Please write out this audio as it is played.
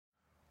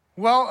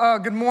Well,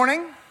 good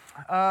morning.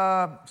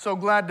 So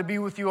glad to be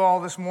with you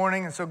all this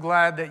morning, and so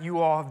glad that you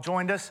all have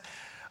joined us.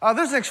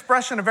 There's an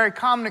expression, a very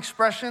common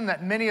expression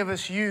that many of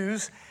us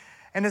use,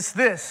 and it's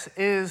this,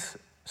 is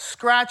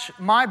scratch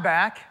my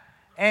back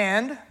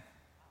and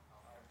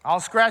I'll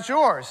scratch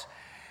yours.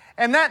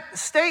 And that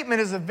statement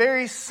is a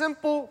very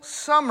simple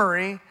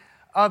summary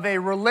of a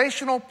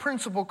relational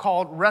principle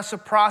called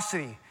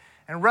reciprocity.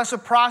 And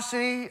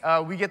reciprocity,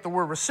 we get the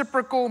word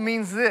reciprocal,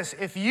 means this: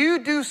 if you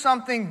do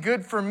something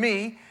good for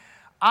me,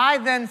 I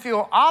then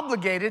feel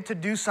obligated to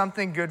do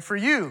something good for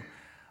you.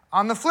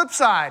 On the flip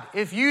side,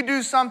 if you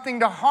do something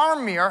to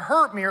harm me or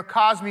hurt me or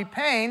cause me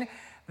pain,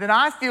 then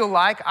I feel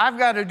like I've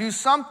got to do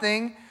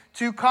something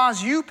to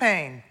cause you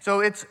pain. So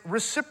it's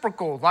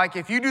reciprocal. Like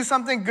if you do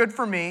something good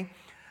for me,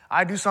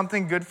 I do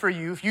something good for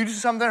you. If you do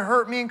something to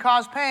hurt me and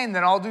cause pain,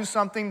 then I'll do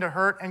something to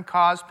hurt and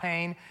cause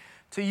pain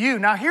to you.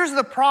 Now here's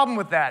the problem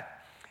with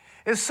that,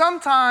 is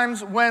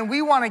sometimes when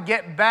we want to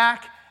get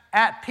back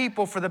at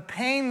people for the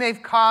pain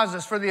they've caused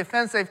us, for the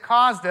offense they've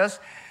caused us,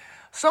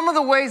 some of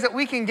the ways that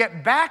we can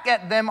get back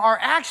at them are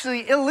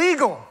actually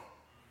illegal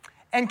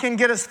and can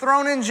get us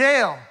thrown in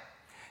jail,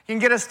 can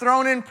get us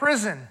thrown in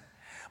prison.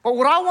 But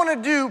what I want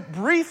to do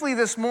briefly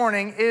this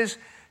morning is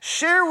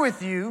share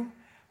with you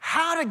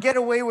how to get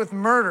away with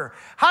murder,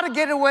 how to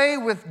get away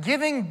with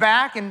giving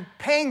back and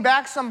paying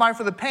back somebody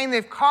for the pain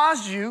they've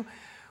caused you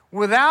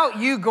without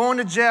you going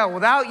to jail,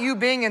 without you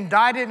being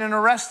indicted and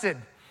arrested.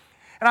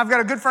 And I've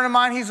got a good friend of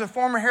mine, he's a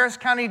former Harris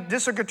County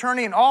District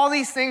Attorney, and all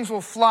these things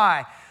will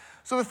fly.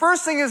 So the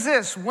first thing is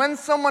this: when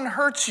someone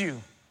hurts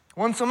you,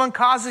 when someone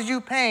causes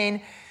you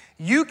pain,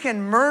 you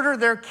can murder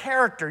their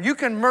character, you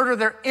can murder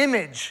their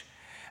image.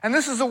 And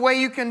this is the way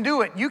you can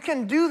do it. You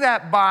can do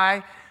that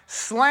by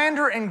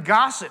slander and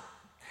gossip.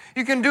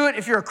 You can do it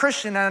if you're a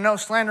Christian, and I know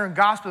slander and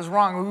gossip is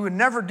wrong. We would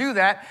never do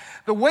that.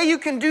 The way you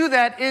can do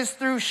that is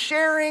through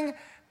sharing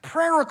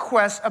prayer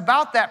requests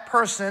about that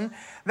person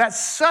that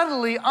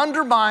subtly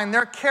undermine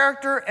their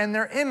character and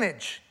their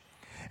image.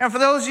 And for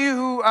those of you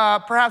who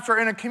perhaps are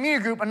in a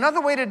community group,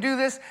 another way to do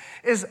this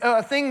is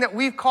a thing that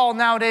we've called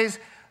nowadays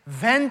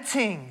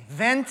venting.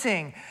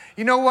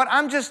 You know what?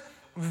 I'm just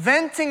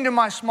venting to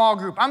my small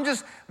group. I'm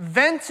just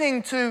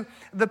venting to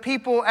the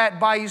people at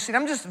Bayou City.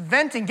 I'm just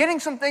venting, getting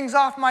some things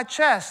off my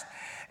chest.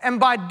 And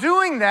by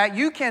doing that,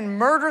 you can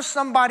murder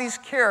somebody's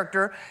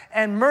character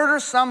and murder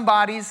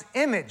somebody's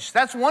image.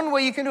 That's one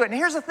way you can do it. And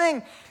here's the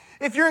thing.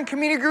 If you're in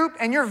community group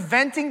and you're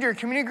venting to your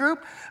community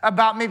group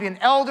about maybe an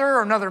elder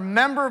or another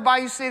member of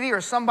Bayou City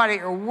or somebody at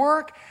your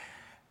work,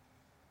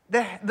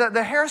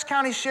 the Harris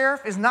County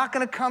Sheriff is not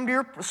going to come to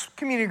your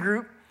community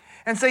group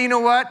and say, you know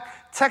what?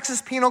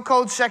 Texas Penal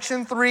Code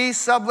Section 3,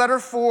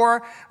 subletter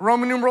 4,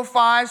 Roman numeral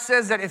 5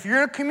 says that if you're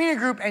in a community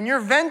group and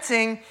you're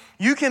venting,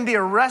 you can be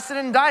arrested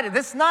and indicted.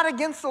 That's not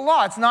against the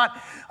law. It's not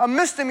a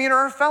misdemeanor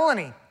or a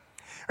felony.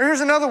 Or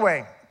here's another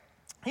way.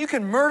 You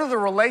can murder the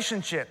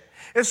relationship.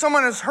 If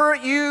someone has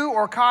hurt you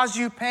or caused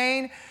you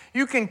pain,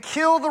 you can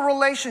kill the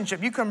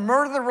relationship. You can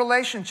murder the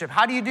relationship.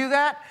 How do you do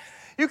that?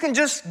 You can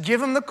just give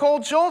them the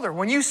cold shoulder.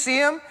 When you see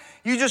them,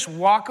 you just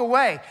walk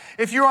away.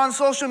 If you're on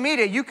social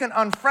media, you can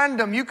unfriend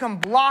them. You can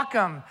block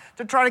them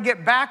to try to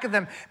get back at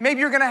them. Maybe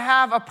you're going to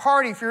have a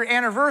party for your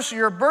anniversary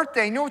or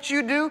birthday. You know what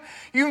you do?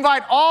 You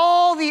invite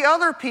all the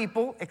other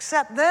people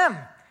except them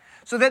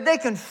so that they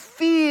can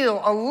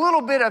feel a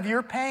little bit of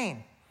your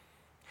pain.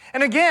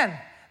 And again,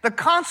 the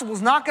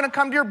constable's not going to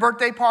come to your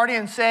birthday party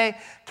and say,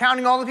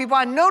 counting all the people,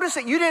 I noticed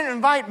that you didn't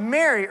invite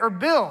Mary or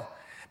Bill,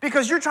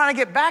 because you're trying to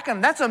get back at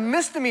them. That's a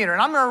misdemeanor,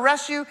 and I'm going to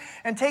arrest you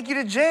and take you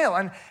to jail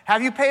and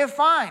have you pay a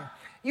fine.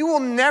 You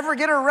will never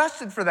get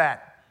arrested for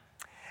that.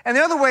 And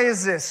the other way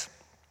is this: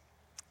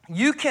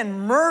 you can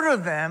murder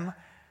them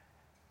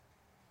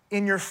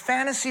in your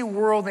fantasy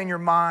world in your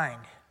mind.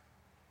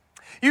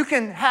 You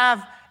can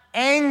have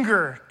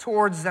anger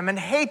towards them and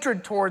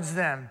hatred towards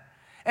them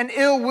and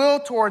ill will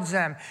towards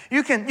them.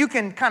 You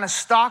can kind of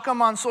stalk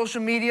them on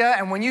social media,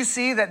 and when you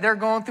see that they're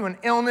going through an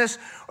illness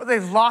or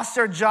they've lost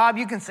their job,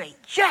 you can say,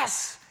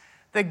 yes,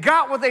 they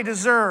got what they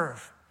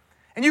deserve.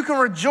 And you can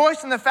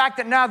rejoice in the fact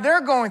that now they're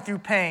going through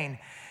pain.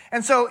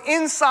 And so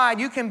inside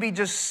you can be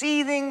just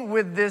seething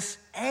with this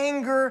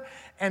anger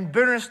and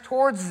bitterness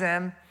towards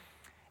them.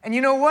 And you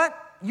know what?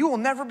 You will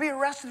never be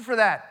arrested for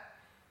that.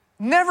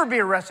 Never be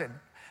arrested.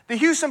 The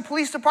Houston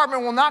Police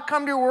Department will not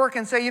come to your work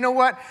and say, you know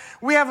what,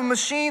 we have a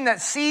machine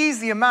that sees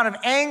the amount of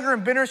anger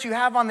and bitterness you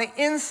have on the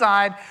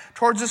inside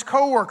towards this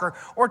coworker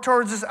or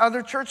towards this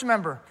other church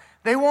member.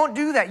 They won't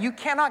do that. You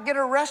cannot get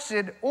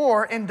arrested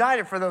or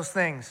indicted for those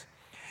things.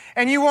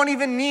 And you won't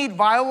even need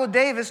Viola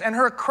Davis and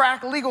her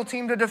crack legal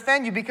team to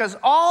defend you, because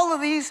all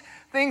of these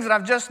things that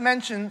I've just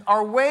mentioned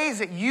are ways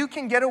that you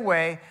can get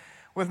away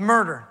with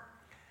murder.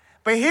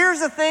 But here's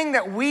the thing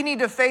that we need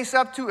to face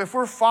up to if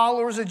we're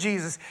followers of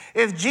Jesus.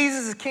 If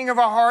Jesus is king of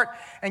our heart,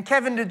 and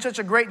Kevin did such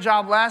a great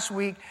job last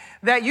week,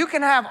 that you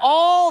can have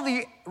all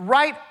the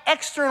right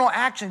external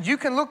actions. You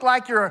can look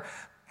like you're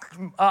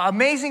an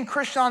amazing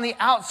Christian on the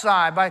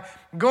outside by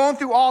going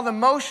through all the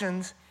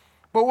motions.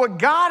 But what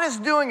God is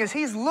doing is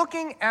he's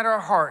looking at our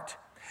heart.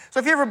 So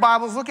if you have your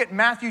Bibles, look at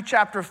Matthew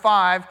chapter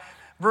 5,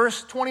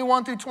 verse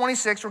 21 through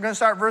 26. We're going to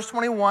start at verse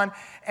 21,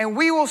 and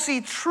we will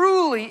see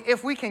truly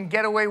if we can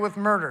get away with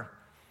murder.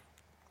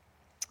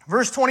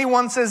 Verse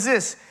 21 says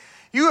this,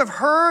 "You have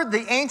heard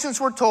the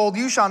ancients were told,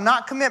 you shall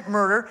not commit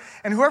murder,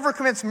 and whoever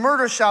commits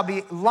murder shall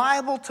be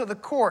liable to the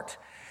court."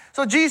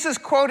 So Jesus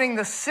quoting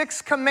the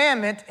sixth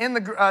commandment in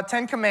the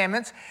 10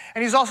 commandments,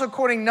 and he's also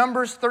quoting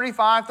Numbers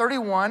 35,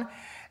 31.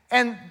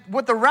 And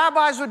what the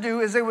rabbis would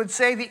do is they would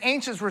say the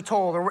ancients were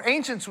told, or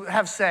ancients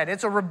have said.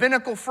 It's a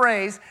rabbinical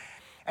phrase.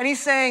 And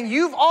he's saying,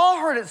 you've all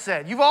heard it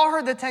said. You've all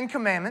heard the 10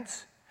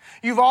 commandments.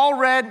 You've all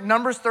read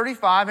Numbers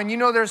 35, and you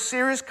know there's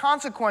serious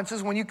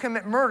consequences when you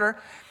commit murder.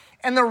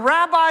 And the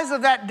rabbis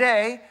of that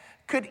day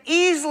could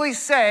easily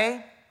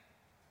say,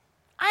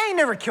 I ain't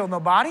never killed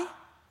nobody.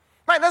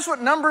 Right, that's what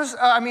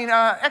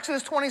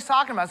Exodus 20 is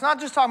talking about. It's not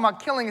just talking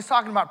about killing, it's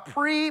talking about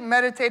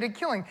premeditated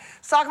killing.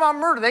 It's talking about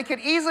murder. They could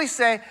easily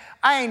say,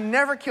 I ain't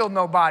never killed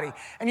nobody.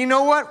 And you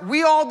know what?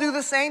 We all do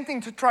the same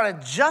thing to try to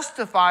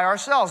justify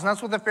ourselves. And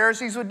that's what the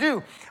Pharisees would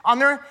do. On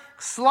their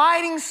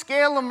sliding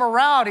scale of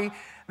morality,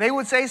 they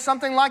would say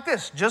something like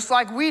this, just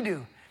like we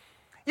do.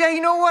 Yeah, you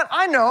know what?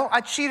 I know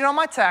I cheated on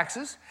my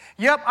taxes.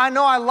 Yep, I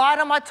know I lied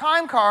on my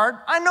time card.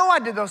 I know I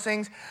did those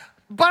things.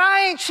 But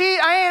I ain't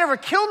ever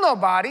killed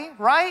nobody,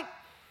 right?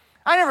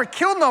 I never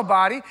killed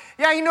nobody.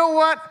 Yeah, you know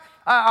what?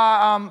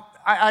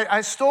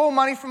 I stole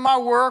money from my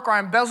work, or I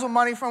embezzled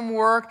money from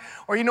work,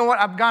 or you know what?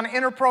 I've gone to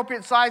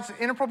inappropriate sites,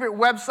 inappropriate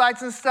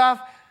websites and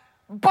stuff.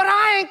 But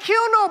I ain't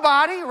killed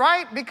nobody,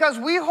 right? Because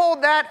we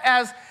hold that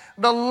as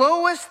the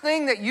lowest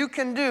thing that you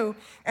can do.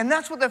 And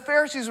that's what the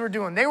Pharisees were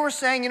doing. They were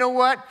saying, you know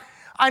what?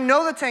 I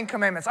know the 10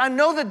 commandments. I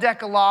know the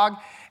Decalogue.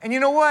 And you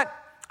know what?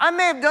 I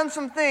may have done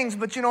some things,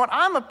 but you know what?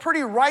 I'm a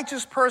pretty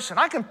righteous person.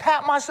 I can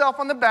pat myself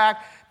on the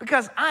back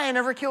because I ain't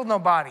never killed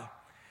nobody.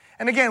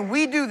 And again,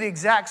 we do the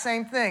exact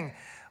same thing.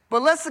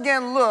 But let's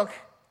again look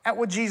at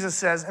what Jesus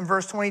says in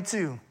verse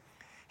 22.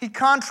 He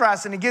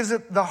contrasts and he gives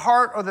it the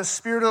heart or the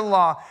spirit of the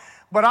law.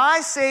 But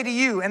I say to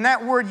you, and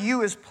that word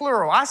you is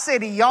plural, I say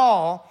to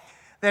y'all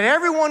that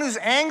everyone who's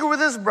angry with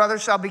his brother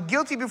shall be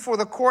guilty before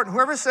the court. And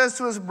whoever says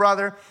to his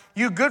brother,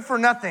 you good for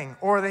nothing,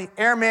 or the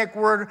Aramaic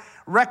word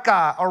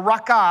reka or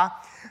raka,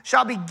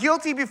 shall be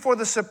guilty before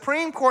the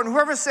Supreme Court, and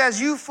whoever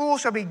says, you fool,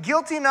 shall be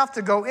guilty enough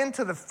to go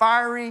into the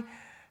fiery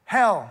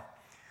hell.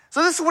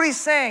 So this is what he's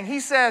saying. He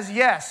says,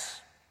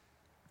 yes,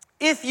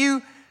 if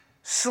you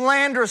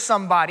slander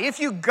somebody, if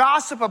you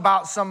gossip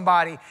about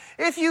somebody,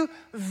 if you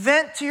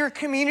vent to your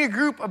community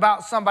group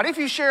about somebody, if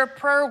you share a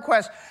prayer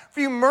request, if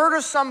you murder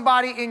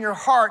somebody in your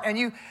heart and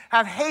you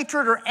have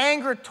hatred or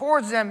anger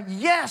towards them,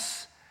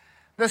 yes,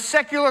 the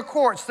secular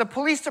courts, the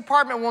police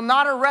department will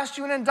not arrest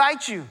you and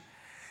indict you.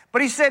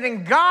 But he said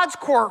in God's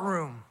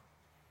courtroom,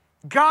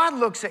 God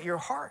looks at your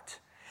heart.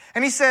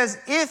 And he says,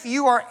 if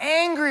you are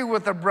angry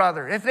with a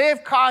brother, if they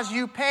have caused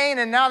you pain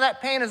and now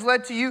that pain has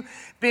led to you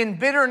being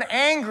bitter and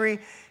angry,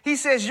 he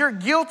says you're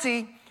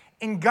guilty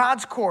in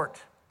God's court.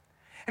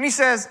 And he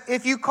says,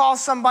 if you call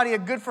somebody a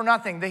good for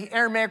nothing, the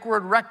Aramaic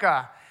word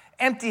reka,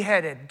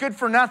 empty-headed, good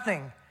for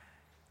nothing,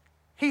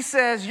 he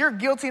says you're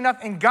guilty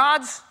enough in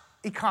God's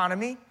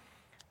economy,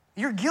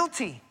 you're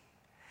guilty.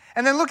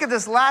 And then look at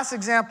this last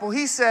example.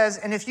 He says,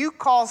 and if you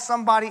call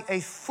somebody a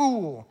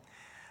fool,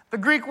 the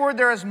Greek word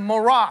there is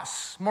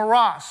moros.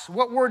 Moros.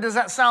 What word does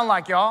that sound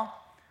like, y'all?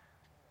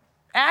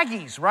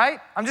 Aggies, right?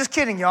 I'm just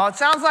kidding, y'all. It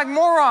sounds like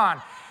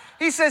moron.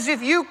 He says,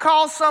 if you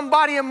call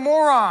somebody a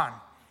moron,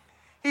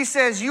 he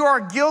says, you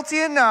are guilty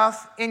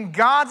enough in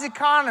God's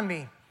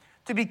economy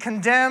to be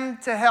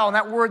condemned to hell. And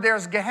that word there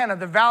is Gehenna,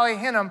 the Valley of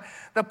Hinnom.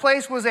 The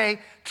place was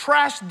a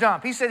trash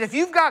dump. He said, if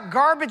you've got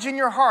garbage in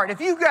your heart, if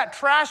you've got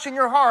trash in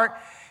your heart,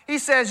 he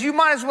says, you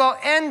might as well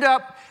end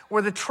up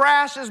where the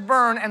trash is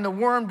burned and the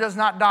worm does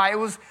not die. It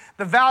was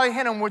the Valley of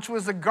Hinnom, which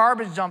was the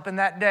garbage dump in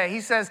that day.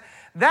 He says,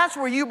 that's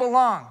where you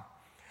belong.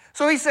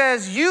 So he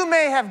says, you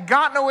may have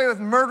gotten away with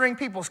murdering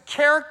people's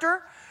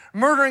character,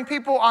 murdering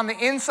people on the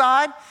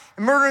inside,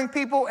 murdering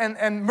people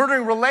and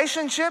murdering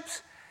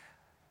relationships,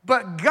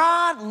 but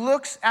God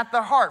looks at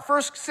the heart.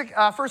 1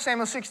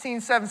 Samuel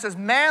 16:7 says,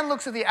 man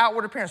looks at the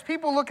outward appearance.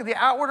 People look at the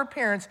outward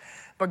appearance,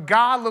 but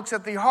God looks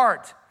at the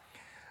heart.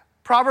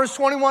 Proverbs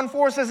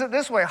 21:4 says it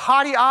this way,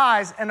 haughty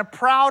eyes and a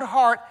proud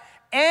heart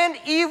and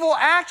evil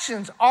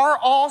actions are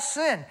all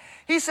sin.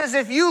 He says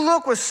if you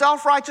look with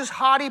self-righteous,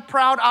 haughty,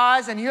 proud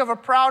eyes and you have a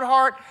proud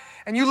heart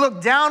and you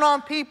look down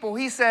on people,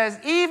 he says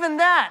even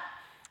that,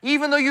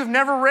 even though you've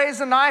never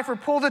raised a knife or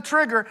pulled a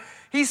trigger,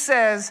 he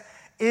says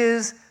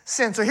is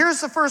sin. So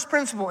here's the first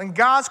principle. In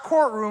God's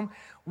courtroom,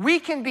 we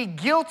can be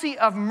guilty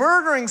of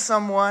murdering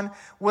someone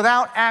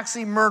without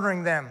actually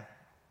murdering them.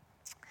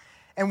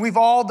 And we've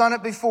all done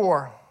it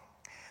before.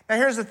 Now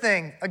here's the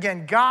thing.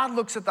 Again, God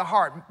looks at the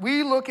heart.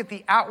 We look at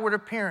the outward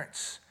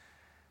appearance,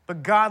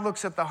 but God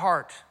looks at the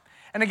heart.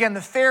 And again,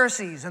 the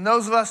Pharisees and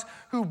those of us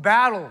who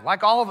battle,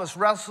 like all of us,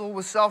 wrestle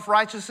with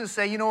self-righteousness,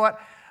 say, you know what?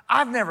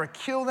 I've never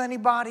killed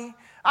anybody.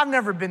 I've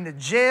never been to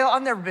jail.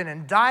 I've never been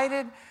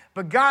indicted.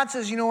 But God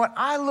says, you know what?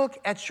 I look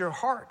at your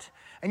heart.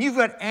 and you've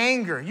got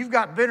anger, you've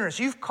got bitterness,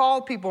 you've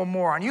called people a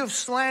moron, you have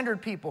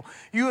slandered people,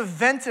 you have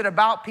vented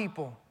about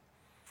people.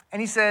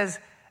 And he says,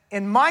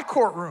 in my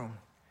courtroom,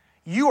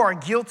 you are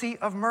guilty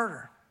of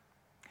murder.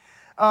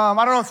 I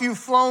don't know if you've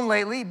flown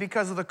lately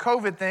because of the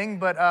COVID thing,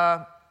 but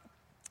a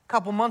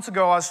couple months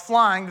ago I was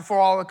flying before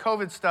all the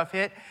COVID stuff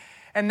hit.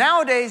 And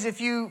nowadays, if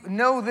you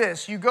know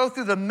this, you go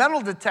through the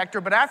metal detector,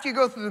 but after you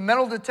go through the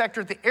metal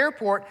detector at the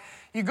airport,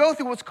 you go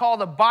through what's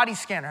called a body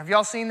scanner. Have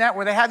y'all seen that?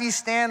 Where they have you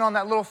stand on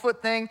that little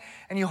foot thing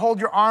and you hold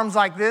your arms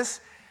like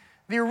this.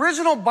 The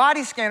original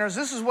body scanners,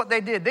 this is what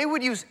they did. They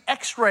would use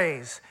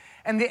x-rays.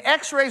 And the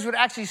x-rays would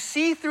actually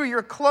see through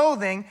your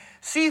clothing,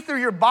 see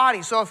through your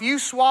body. So if you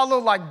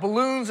swallowed like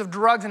balloons of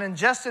drugs and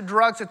ingested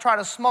drugs to try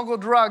to smuggle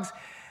drugs,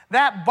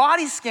 that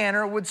body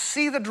scanner would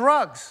see the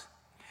drugs.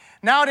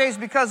 Nowadays,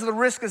 because of the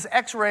risk of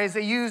x-rays,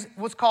 they use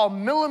what's called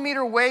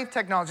millimeter wave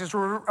technology. It's a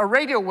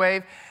radio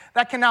wave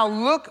that can now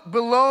look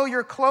below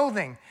your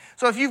clothing.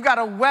 So if you've got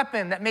a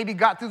weapon that maybe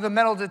got through the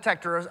metal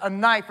detector, or a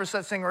knife or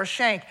such thing, or a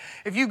shank,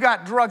 if you've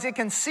got drugs, it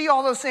can see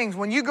all those things.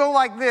 When you go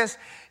like this,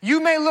 you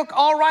may look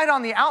all right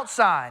on the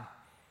outside,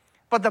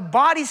 but the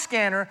body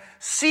scanner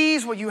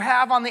sees what you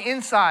have on the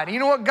inside. And you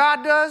know what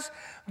God does?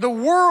 The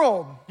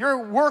world,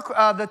 your work,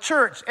 the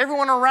church,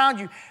 everyone around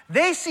you,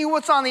 they see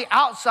what's on the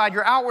outside,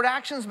 your outward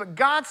actions, but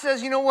God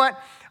says, you know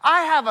what?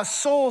 I have a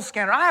soul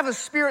scanner. I have a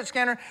spirit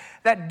scanner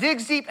that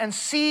digs deep and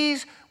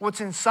sees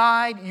what's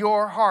inside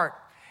your heart.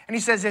 And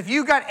he says, if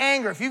you've got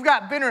anger, if you've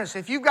got bitterness,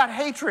 if you've got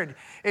hatred,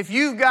 if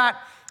you've got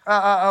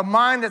a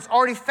mind that's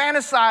already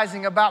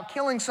fantasizing about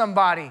killing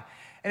somebody,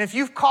 and if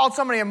you've called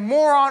somebody a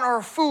moron or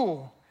a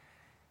fool,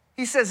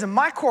 he says, in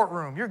my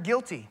courtroom, you're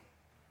guilty.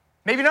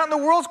 Maybe not in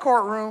the world's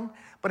courtroom,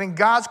 but in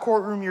God's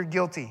courtroom, you're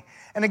guilty.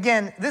 And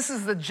again, this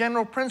is the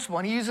general principle,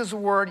 and he uses the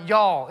word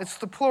y'all. It's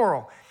the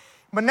plural.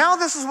 But now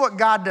this is what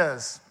God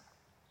does.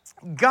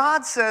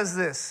 God says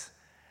this.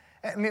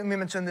 Let me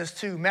mention this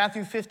too.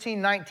 Matthew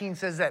 15:19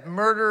 says that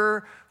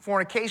murder,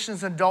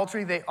 fornications,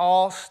 adultery, they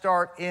all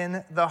start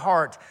in the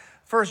heart.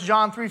 1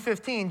 John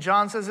 3:15,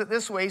 John says it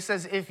this way. He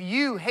says, if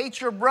you hate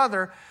your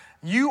brother,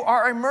 you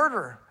are a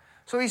murderer.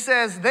 So he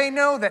says they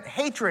know that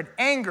hatred,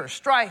 anger,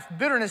 strife,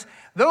 bitterness,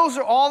 those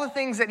are all the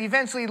things that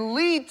eventually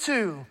lead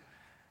to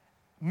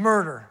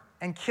murder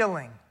and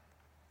killing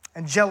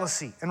and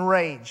jealousy and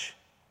rage.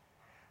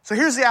 So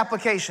here's the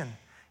application.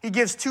 He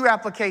gives two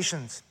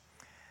applications.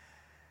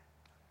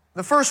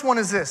 The first one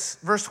is this,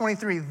 verse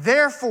 23,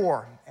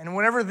 therefore, and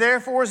whenever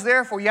therefore is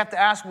therefore, you have to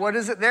ask, what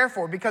is it there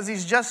for? Because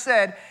he's just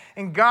said,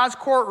 in God's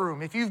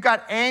courtroom, if you've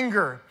got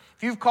anger,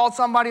 if you've called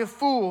somebody a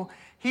fool,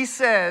 he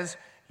says,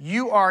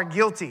 you are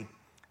guilty.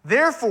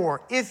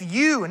 Therefore, if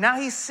you, and now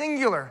he's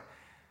singular.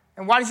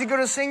 And why does he go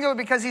to singular?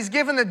 Because he's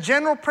given the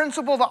general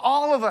principle to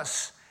all of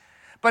us.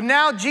 But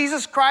now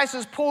Jesus Christ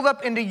has pulled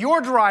up into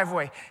your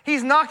driveway.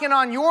 He's knocking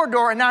on your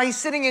door, and now he's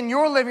sitting in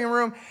your living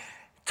room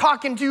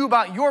talking to you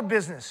about your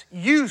business,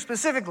 you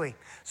specifically.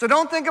 So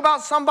don't think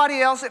about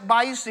somebody else at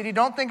Bayou City.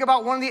 Don't think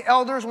about one of the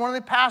elders, one of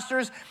the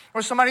pastors,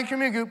 or somebody in the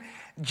community group.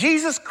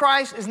 Jesus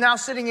Christ is now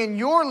sitting in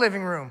your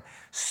living room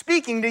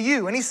speaking to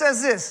you. And he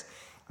says this,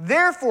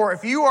 therefore,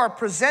 if you are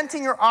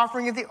presenting your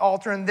offering at the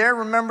altar and there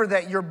remember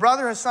that your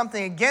brother has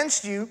something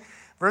against you,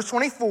 verse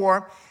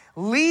 24,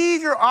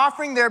 leave your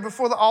offering there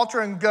before the altar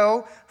and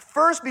go.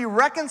 First be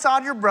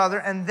reconciled to your brother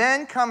and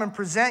then come and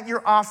present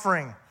your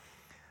offering.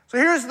 So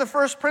here's the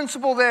first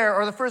principle there,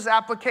 or the first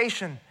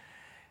application.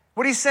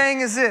 What he's saying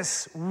is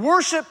this,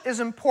 worship is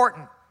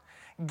important.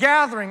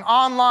 Gathering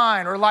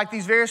online, or like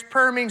these various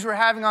prayer meetings we're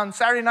having on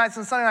Saturday nights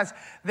and Sunday nights,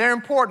 they're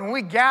important. When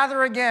we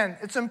gather again,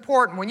 it's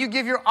important. When you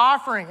give your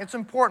offering, it's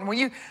important. When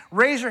you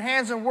raise your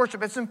hands in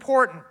worship, it's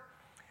important.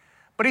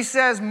 But he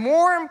says,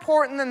 more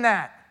important than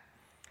that,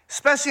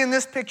 especially in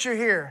this picture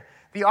here,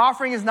 the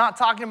offering is not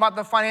talking about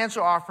the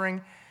financial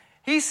offering.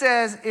 He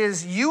says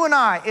is you and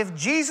I, if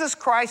Jesus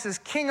Christ is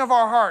king of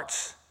our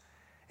hearts,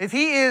 if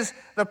he is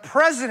the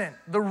president,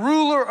 the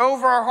ruler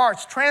over our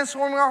hearts,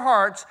 transforming our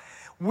hearts,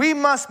 we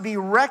must be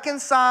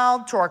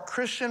reconciled to our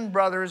Christian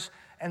brothers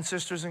and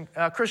sisters.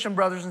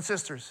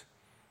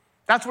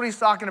 That's what he's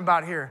talking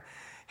about here.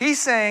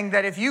 He's saying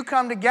that if you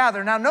come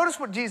together, now notice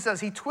what Jesus says,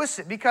 he twists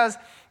it, because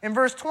in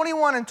verse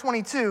 21 and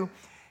 22,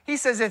 he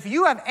says, if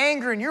you have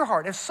anger in your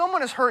heart, if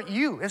someone has hurt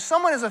you, if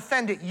someone has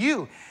offended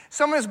you,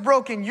 someone has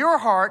broken your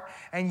heart,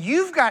 and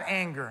you've got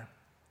anger,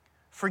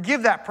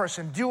 forgive that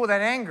person, deal with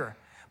that anger.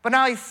 But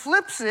now he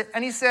flips it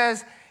and he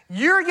says,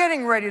 you're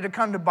getting ready to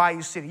come to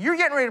Bayou City. You're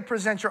getting ready to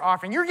present your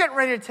offering. You're getting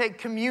ready to take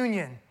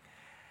communion.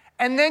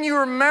 And then you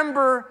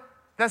remember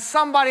that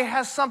somebody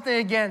has something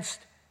against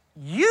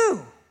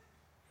you.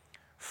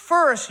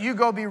 First, you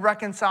go be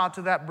reconciled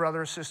to that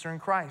brother or sister in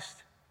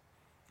Christ.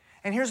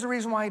 And here's the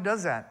reason why he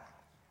does that.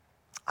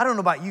 I don't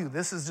know about you.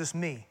 This is just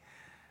me.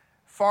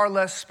 Far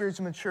less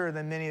spiritually mature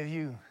than many of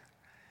you.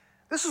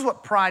 This is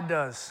what pride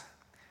does.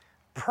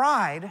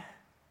 Pride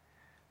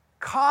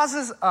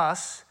causes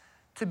us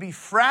to be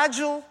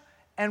fragile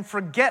and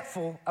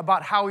forgetful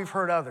about how we've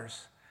hurt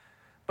others.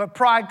 But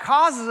pride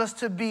causes us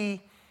to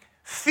be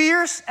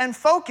fierce and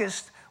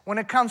focused when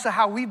it comes to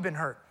how we've been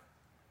hurt.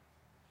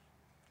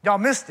 Y'all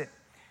missed it.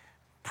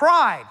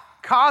 Pride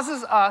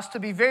causes us to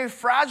be very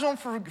fragile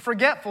and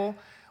forgetful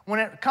when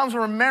it comes to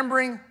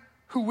remembering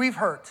who we've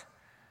hurt.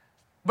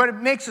 But it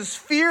makes us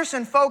fierce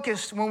and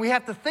focused when we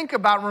have to think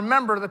about and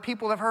remember the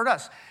people that have hurt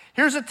us.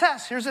 Here's a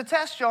test,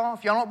 y'all,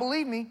 if y'all don't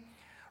believe me.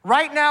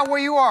 Right now where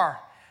you are,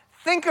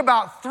 think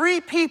about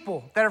 3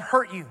 people that have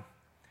hurt you.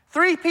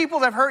 3 people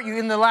that have hurt you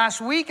in the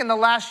last week, in the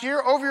last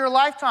year, over your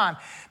lifetime.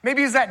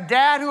 Maybe it's that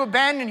dad who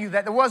abandoned you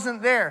that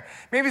wasn't there.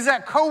 Maybe it's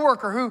that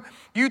coworker who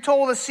you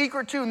told a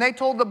secret to and they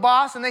told the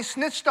boss and they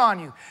snitched on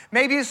you.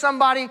 Maybe it's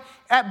somebody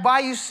at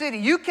Bayou City.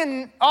 We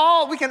can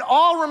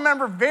all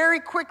remember very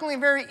quickly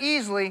and very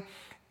easily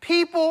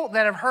people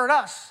that have hurt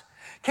us.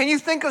 Can you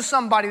think of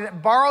somebody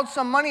that borrowed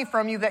some money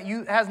from you that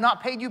has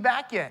not paid you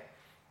back yet?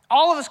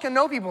 All of us can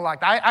know people like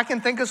that. I can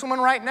think of someone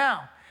right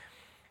now.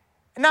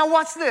 Now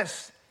watch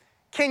this.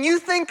 Can you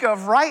think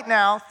of right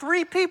now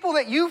 3 people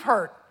that you've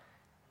hurt?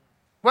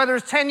 Whether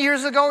it's 10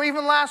 years ago or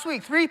even last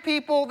week. 3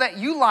 people that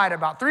you lied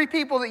about. 3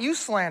 people that you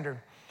slandered.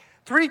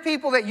 3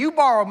 people that you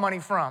borrowed money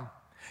from.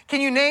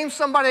 Can you name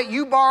somebody that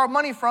you borrowed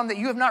money from that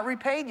you have not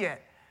repaid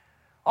yet?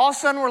 All of a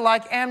sudden we're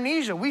like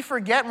amnesia. We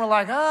forget and we're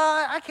like,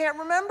 I can't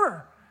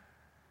remember.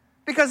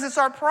 Because it's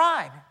our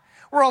pride.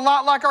 We're a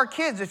lot like our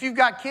kids. If you've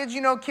got kids,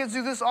 you know kids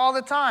do this all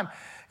the time.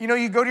 You know,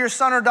 you go to your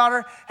son or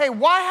daughter, hey,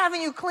 why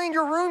haven't you cleaned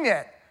your room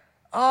yet?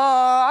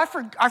 I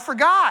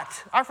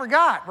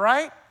forgot,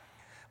 right?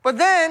 But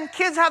then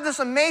kids have this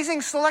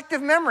amazing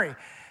selective memory.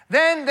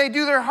 Then they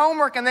do their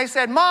homework and they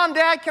said, Mom,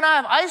 Dad, can I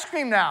have ice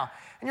cream now?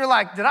 And you're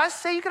like, did I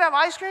say you could have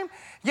ice cream?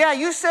 Yeah,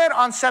 you said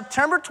on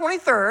September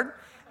 23rd,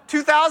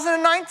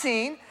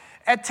 2019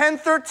 at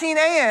 10:13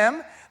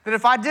 a.m. that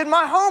if I did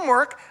my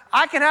homework,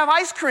 I can have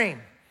ice cream.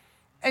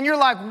 And you're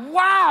like,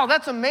 wow,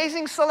 that's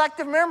amazing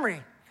selective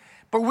memory.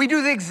 But we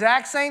do the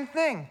exact same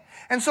thing.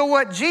 And so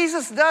what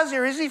Jesus does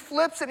here is he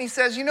flips it and he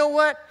says, you know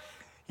what?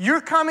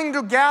 You're coming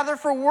to gather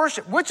for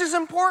worship, which is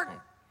important.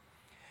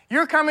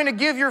 You're coming to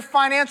give your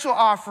financial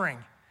offering,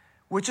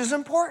 which is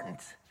important.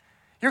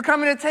 You're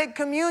coming to take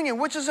communion,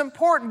 which is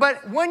important.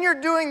 But when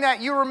you're doing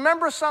that, you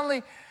remember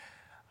suddenly,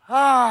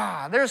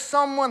 there's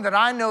someone that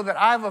I know that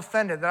I've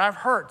offended, that I've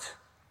hurt.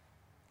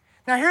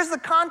 Now here's the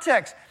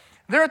context.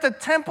 They're at the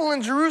temple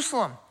in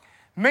Jerusalem.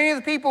 Many of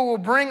the people will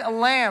bring a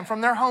lamb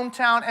from their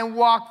hometown and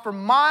walk for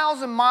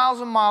miles and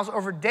miles and miles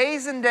over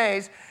days and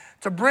days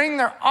to bring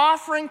their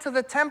offering to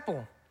the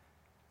temple.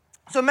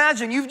 So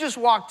imagine you've just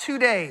walked 2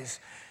 days.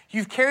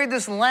 You've carried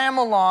this lamb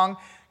along.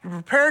 You're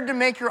prepared to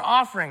make your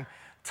offering,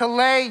 to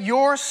lay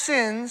your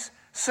sins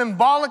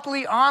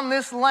symbolically on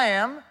this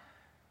lamb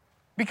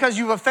because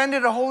you've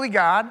offended a holy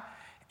God.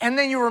 And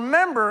then you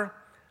remember,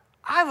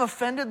 I've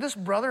offended this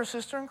brother or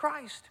sister in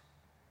Christ.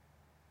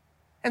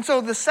 And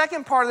so the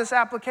second part of this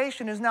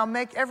application is now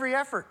make every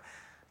effort.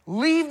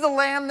 Leave the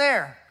lamb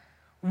there.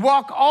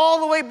 Walk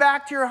all the way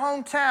back to your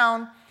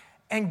hometown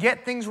and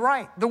get things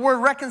right. The word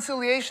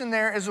reconciliation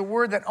there is a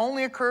word that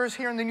only occurs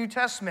here in the New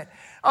Testament.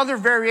 Other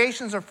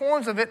variations or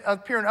forms of it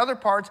appear in other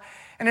parts,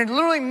 and it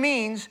literally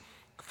means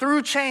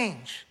through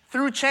change.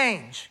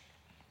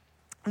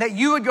 That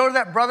you would go to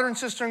that brother and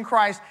sister in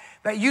Christ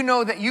that you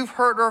know that you've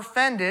hurt or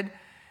offended,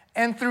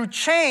 and through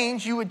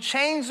change, you would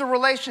change the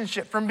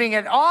relationship from being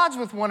at odds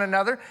with one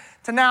another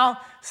to now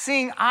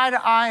seeing eye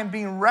to eye and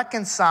being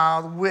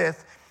reconciled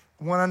with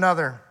one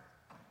another.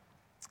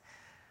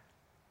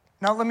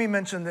 Now, let me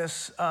mention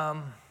this.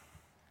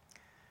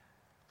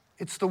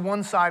 It's the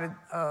one-sided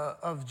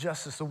of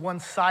justice, the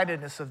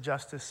one-sidedness of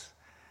justice.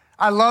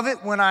 I love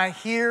it when I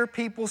hear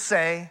people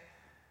say,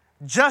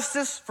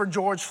 justice for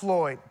George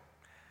Floyd,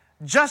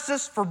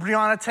 justice for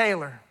Breonna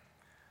Taylor.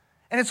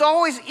 And it's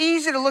always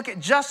easy to look at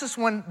justice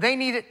when they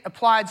need it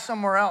applied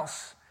somewhere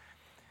else.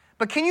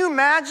 But can you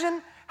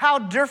imagine how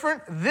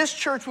different this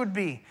church would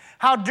be,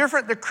 how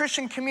different the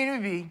Christian community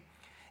would be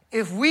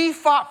if we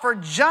fought for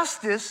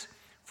justice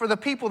for the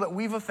people that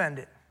we've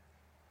offended?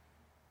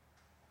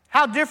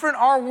 How different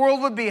our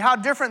world would be, how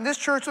different this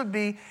church would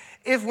be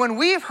if when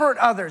we've hurt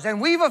others and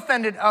we've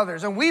offended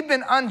others and we've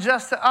been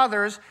unjust to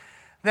others,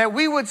 that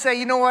we would say,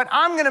 you know what,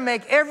 I'm going to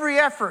make every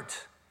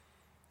effort.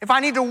 If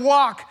I need to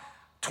walk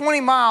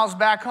 20 miles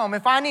back home,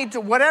 if I need to,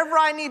 whatever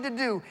I need to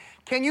do,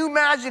 can you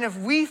imagine if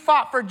we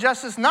fought for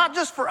justice, not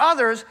just for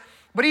others,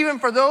 but even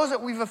for those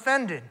that we've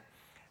offended,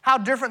 how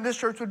different this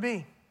church would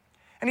be?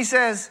 And he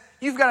says,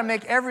 you've got to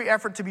make every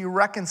effort to be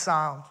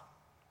reconciled.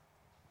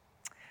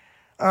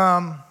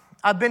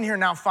 I've been here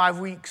now 5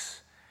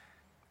 weeks,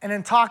 and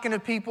in talking to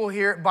people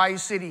here at Bayou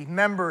City,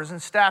 members and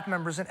staff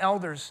members and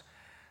elders,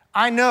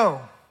 I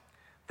know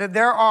that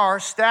there are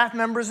staff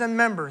members and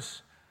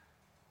members,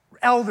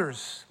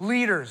 elders,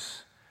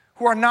 leaders,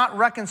 who are not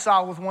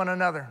reconciled with one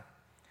another.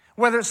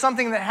 Whether it's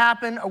something that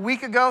happened a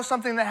week ago,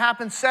 something that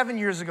happened 7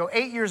 years ago,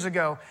 8 years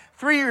ago,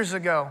 3 years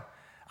ago.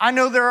 I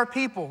know there are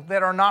people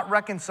that are not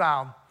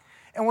reconciled.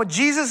 And what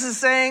Jesus is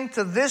saying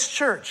to this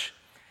church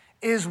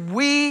is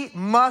we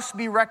must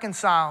be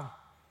reconciled.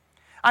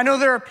 I know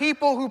there are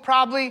people who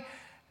probably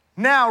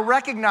Now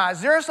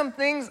recognize there are some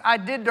things I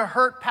did to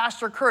hurt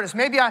Pastor Curtis.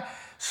 Maybe I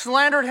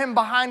slandered him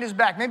behind his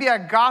back. Maybe I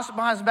gossiped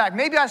behind his back.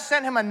 Maybe I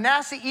sent him a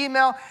nasty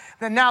email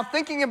that now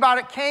thinking about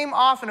it came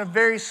off in a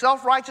very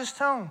self-righteous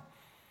tone.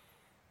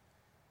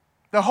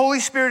 The Holy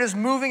Spirit is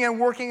moving and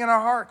working in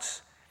our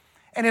hearts.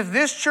 And if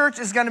this church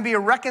is going to be a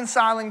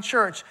reconciling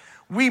church,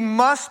 we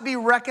must be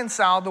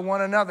reconciled to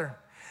one another.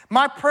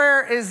 My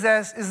prayer is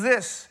that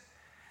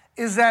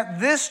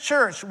this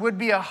church would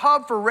be a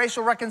hub for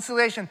racial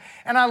reconciliation.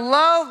 And I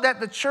love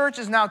that the church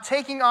is now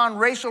taking on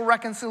racial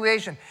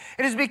reconciliation.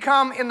 It has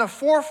become in the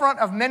forefront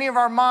of many of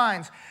our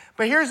minds.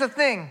 But here's the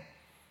thing.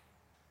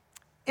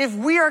 If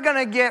we are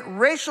going to get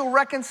racial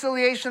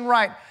reconciliation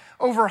right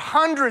over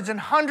hundreds and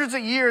hundreds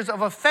of years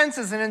of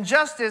offenses and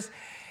injustice,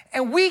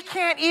 and we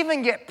can't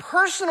even get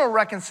personal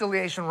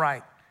reconciliation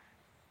right,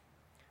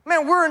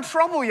 man, we're in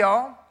trouble,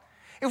 y'all.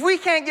 If we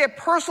can't get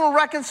personal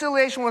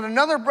reconciliation with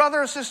another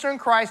brother or sister in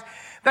Christ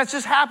that's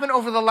just happened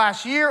over the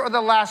last year or the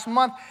last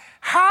month,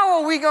 how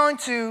are we going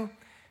to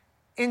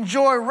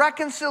enjoy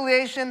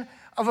reconciliation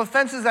of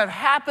offenses that have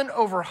happened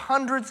over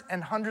hundreds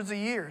and hundreds of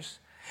years?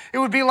 It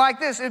would be like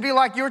this. It would be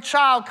like your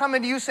child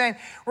coming to you saying,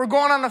 we're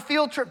going on a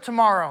field trip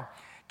tomorrow.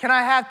 Can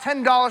I have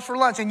 $10 for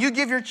lunch? And you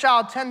give your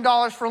child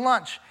 $10 for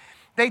lunch.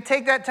 They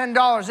take that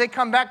 $10. They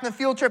come back from the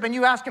field trip and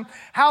you ask them,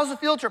 how's the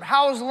field trip?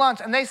 How was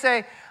lunch? And they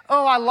say,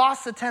 oh, I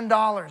lost the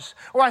 $10.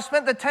 Or I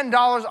spent the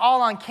 $10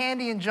 all on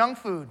candy and junk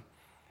food.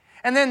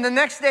 And then the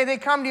next day they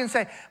come to you and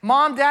say,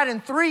 Mom, Dad,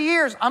 in 3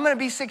 years, I'm going to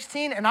be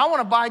 16 and I want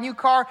to buy a new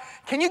car.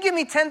 Can you give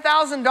me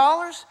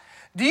 $10,000?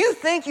 Do you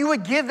think you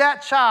would give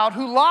that child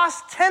who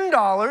lost $10,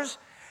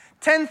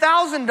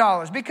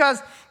 $10,000?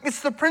 Because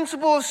it's the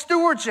principle of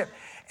stewardship.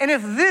 And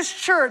if this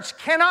church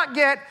cannot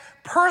get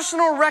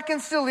personal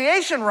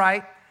reconciliation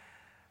right,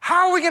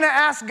 how are we going to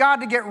ask God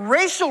to get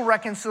racial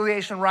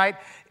reconciliation right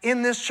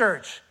in this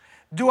church?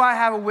 Do I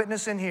have a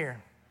witness in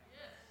here?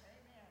 Yes.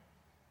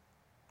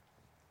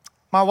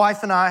 My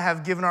wife and I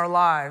have given our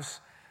lives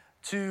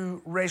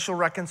to racial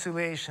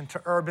reconciliation,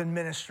 to urban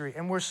ministry,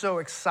 and we're so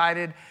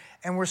excited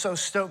and we're so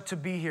stoked to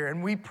be here.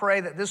 And we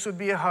pray that this would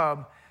be a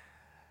hub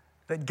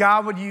that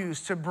God would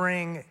use to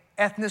bring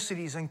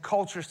ethnicities and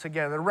cultures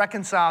together, to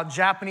reconcile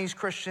Japanese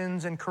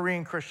Christians and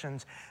Korean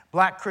Christians,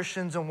 black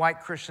Christians and white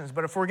Christians.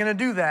 But if we're going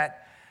to do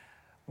that,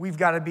 we've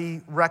got to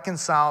be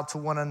reconciled to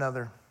one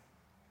another.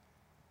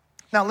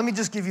 Now, let me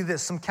just give you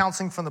this, some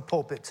counseling from the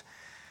pulpit.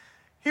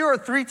 Here are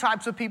 3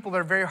 types of people that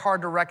are very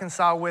hard to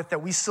reconcile with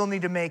that we still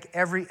need to make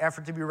every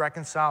effort to be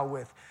reconciled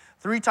with.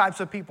 3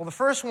 types of people. The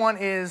first one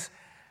is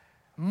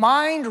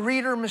Mind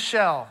Reader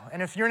Michelle.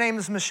 And if your name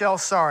is Michelle,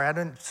 sorry, I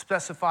didn't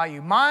specify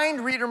you.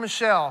 Mind Reader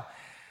Michelle.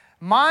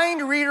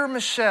 Mind Reader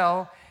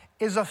Michelle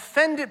is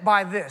offended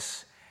by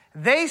this.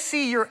 They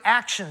see your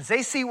actions.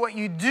 They see what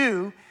you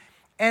do.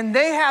 And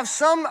they have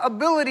some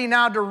ability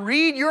now to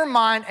read your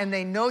mind and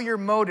they know your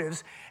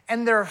motives.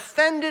 And they're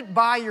offended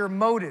by your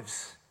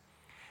motives.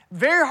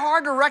 Very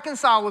hard to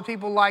reconcile with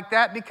people like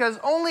that because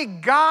only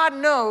God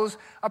knows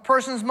a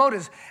person's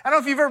motives. I don't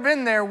know if you've ever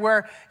been there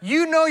where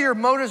you know your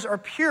motives are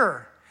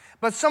pure,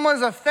 but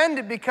someone's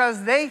offended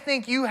because they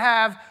think you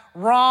have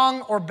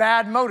wrong or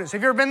bad motives.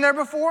 Have you ever been there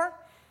before?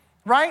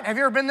 Right? Have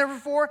you ever been there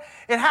before?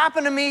 It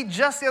happened to me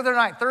just the other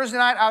night. Thursday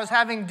night, I was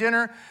having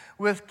dinner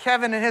with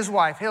Kevin and his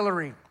wife,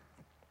 Hillary,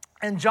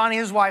 and Johnny,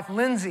 his wife,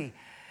 Lindsay.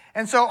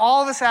 And so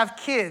all of us have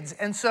kids.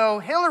 And so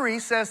Hillary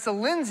says to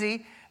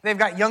Lindsay, they've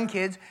got young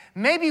kids,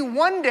 maybe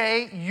one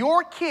day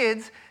your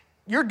kids,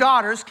 your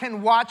daughters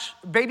can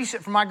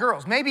babysit for my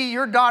girls. Maybe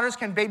your daughters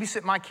can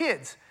babysit my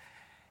kids.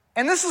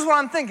 And this is what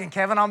I'm thinking,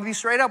 Kevin. I'm going to be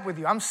straight up with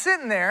you. I'm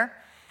sitting there,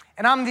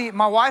 and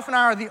my wife and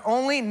I are the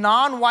only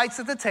non-whites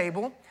at the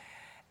table.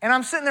 And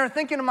I'm sitting there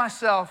thinking to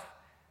myself,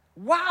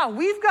 wow,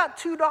 we've got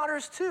 2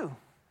 daughters too.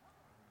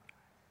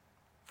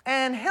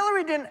 And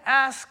Hillary didn't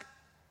ask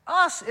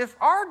us if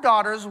our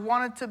daughters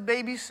wanted to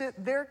babysit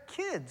their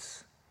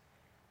kids.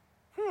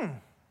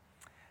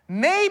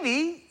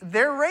 Maybe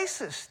they're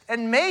racist,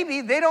 and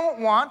maybe they don't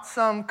want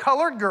some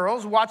colored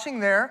girls watching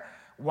their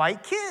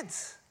white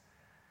kids.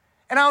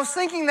 And I was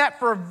thinking that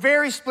for a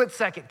very split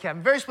second,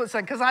 Kevin, very split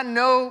second, because I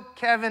know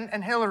Kevin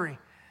and Hillary.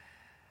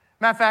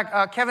 Matter of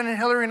fact, Kevin and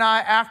Hillary and I,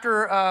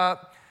 after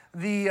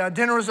the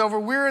dinner was over,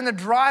 we were in the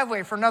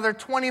driveway for another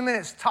 20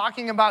 minutes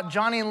talking about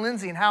Johnny and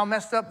Lindsay and how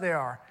messed up they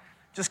are.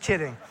 Just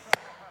kidding.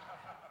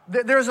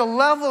 There's a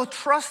level of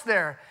trust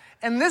there.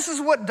 And this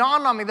is what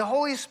dawned on me. The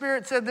Holy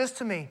Spirit said this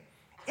to me.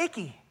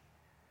 Icky,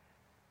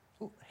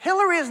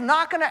 Hillary is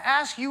not going to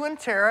ask you and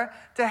Tara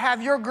to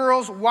have your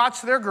girls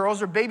watch their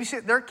girls or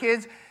babysit their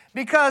kids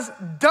because,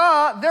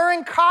 they're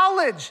in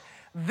college.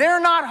 They're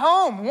not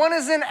home. One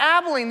is in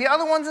Abilene. The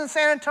other one's in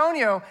San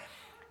Antonio.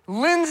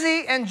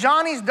 Lindsay and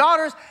Johnny's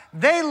daughters,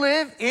 they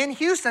live in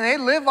Houston. They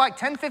live like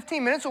 10,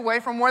 15 minutes away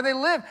from where they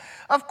live.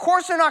 Of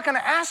course, they're not going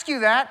to ask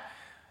you that.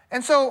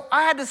 And so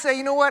I had to say,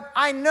 you know what?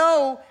 I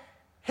know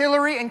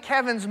Hillary and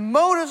Kevin's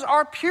motives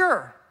are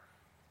pure.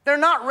 They're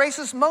not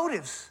racist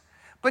motives.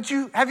 But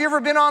have you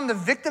ever been on the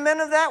victim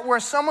end of that where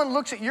someone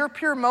looks at your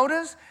pure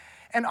motives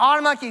and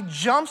automatically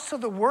jumps to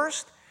the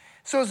worst?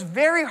 So it's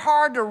very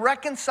hard to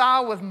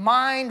reconcile with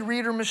mind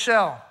reader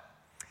Michelle.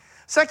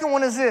 Second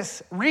one is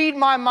this, read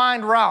my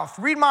mind Ralph.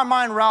 Read my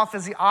mind Ralph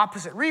is the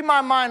opposite. Read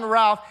my mind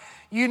Ralph,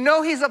 you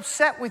know he's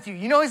upset with you.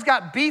 You know he's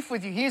got beef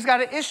with you. He's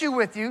got an issue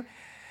with you.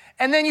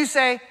 And then you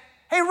say,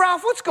 hey,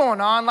 Ralph, what's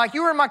going on? Like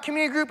you were in my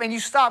community group and you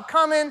stopped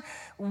coming.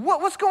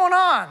 What's going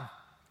on?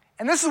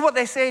 And this is what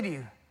they say to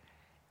you.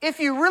 If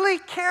you really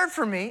cared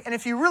for me and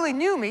if you really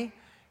knew me,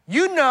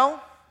 you'd know.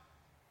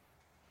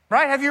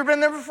 Right? Have you ever been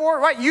there before?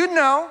 Right? You'd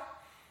know.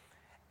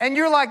 And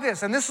you're like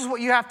this. And this is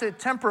what you have to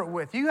temper it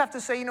with. You have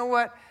to say, you know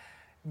what?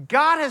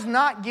 God has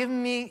not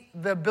given me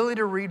the ability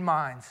to read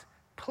minds.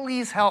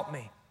 Please help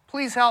me.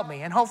 Please help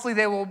me. And hopefully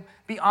they will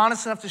be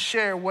honest enough to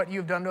share what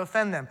you've done to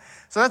offend them.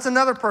 So that's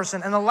another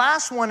person. And the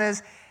last one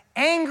is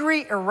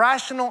angry,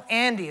 irrational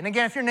Andy. And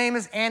again, if your name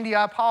is Andy,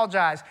 I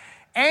apologize.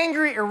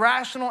 Angry,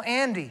 irrational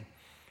Andy.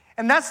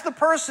 And that's the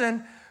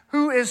person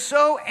who is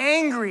so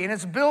angry and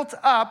it's built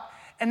up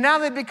and now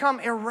they become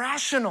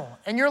irrational.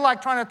 And you're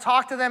like trying to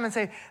talk to them and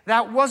say,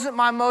 that wasn't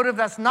my motive.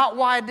 That's not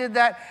why I did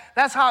that.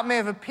 That's how it may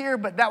have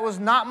appeared, but that was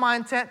not my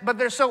intent. But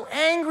they're so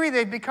angry,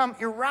 they've become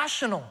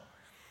irrational.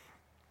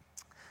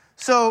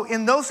 So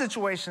in those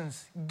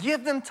situations,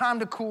 give them time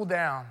to cool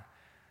down.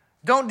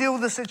 Don't deal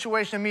with the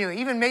situation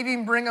immediately. Maybe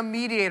even bring a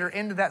mediator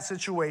into that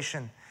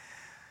situation.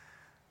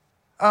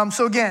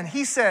 So again,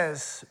 he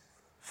says,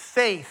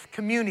 faith,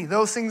 community,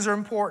 those things are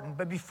important.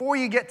 But before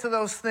you get to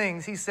those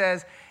things, he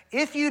says,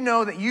 if you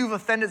know that you've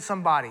offended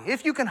somebody,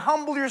 if you can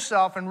humble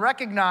yourself and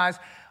recognize,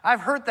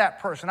 I've hurt that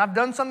person, I've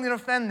done something to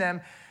offend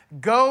them,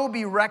 go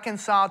be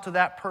reconciled to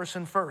that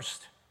person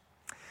first.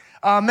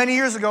 Many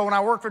years ago when I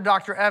worked for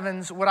Dr.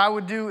 Evans, what I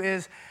would do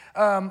is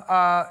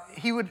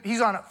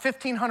he's on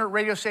 1,500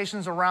 radio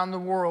stations around the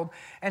world,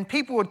 and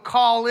people would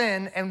call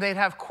in and they'd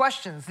have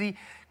questions. The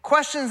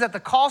questions that the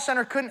call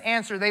center couldn't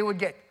answer, they would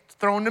get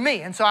thrown to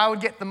me. And so I would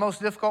get the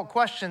most difficult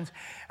questions.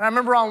 And I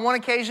remember on one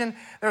occasion,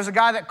 there was a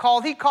guy that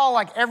called. He called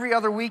like every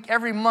other week,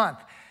 every month.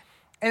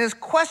 And his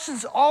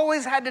questions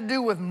always had to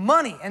do with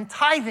money and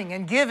tithing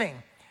and giving.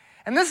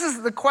 And this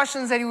is the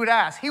questions that he would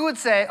ask. He would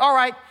say, all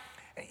right,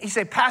 he'd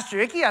say, Pastor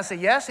Icky? I said,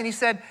 yes. And he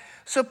said,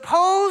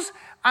 suppose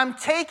I'm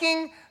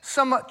taking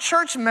some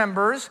church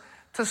members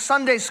to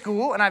Sunday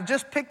school and I've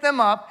just picked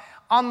them up.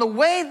 On the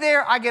way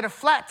there, I get a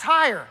flat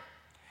tire.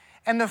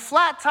 And the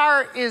flat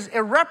tire is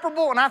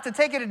irreparable, and I have to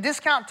take it a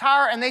discount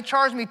tire, and they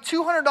charge me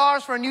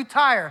 $200 for a new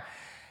tire.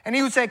 And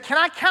he would say, can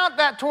I count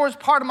that towards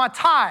part of my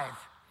tithe?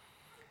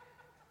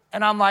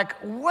 And I'm like,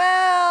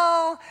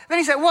 well. Then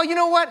he said, well, you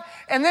know what?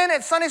 And then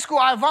at Sunday school,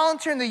 I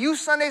volunteer in the youth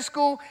Sunday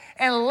school,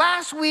 and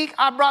last week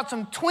I brought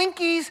some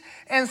Twinkies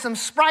and some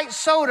Sprite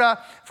soda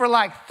for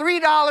like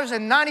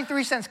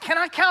 $3.93. Can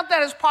I count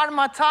that as part of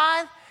my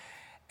tithe?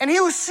 And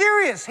he was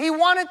serious. He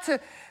wanted to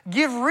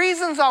give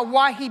reasons on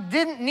why he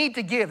didn't need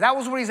to give. That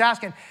was what he's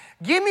asking.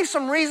 Give me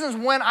some reasons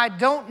when I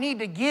don't need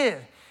to give.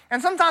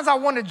 And sometimes I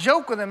want to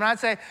joke with him, and I'd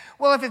say,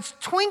 well, if it's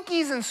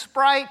Twinkies and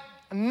Sprite,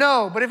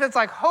 no. But if it's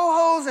like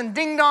Ho-Hos and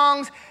Ding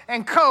Dongs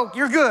and Coke,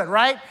 you're good,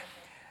 right?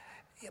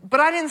 But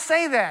I didn't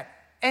say that.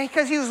 And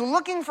because he was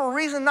looking for a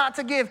reason not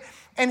to give.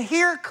 And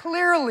here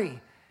clearly,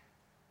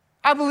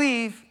 I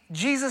believe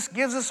Jesus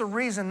gives us a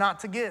reason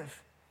not to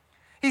give.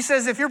 He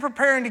says, if you're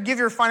preparing to give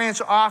your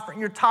financial offering,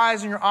 your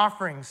tithes and your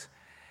offerings,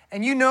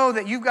 and you know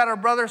that you've got a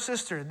brother or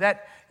sister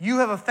that you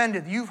have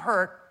offended, you've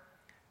hurt,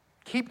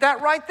 keep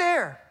that right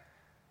there.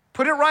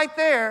 Put it right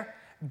there.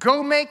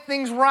 Go make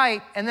things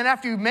right. And then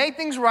after you've made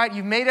things right,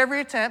 you've made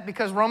every attempt,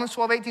 because Romans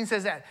 12:18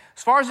 says that.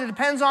 As far as it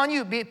depends on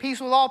you, be at peace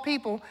with all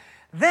people,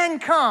 then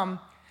come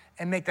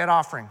and make that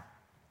offering.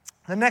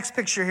 The next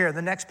picture here,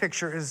 the next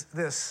picture is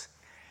this.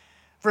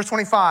 Verse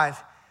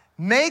 25,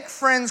 make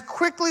friends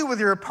quickly with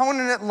your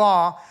opponent at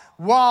law,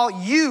 while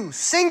you,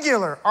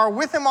 singular, are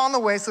with him on the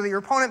way, so that your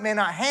opponent may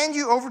not hand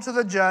you over to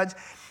the judge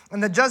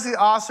and the judge the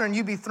officer, and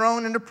you be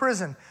thrown into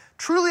prison.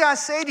 Truly I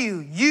say to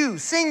you, you,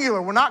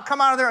 singular, will not come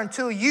out of there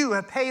until you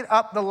have paid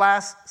up the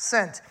last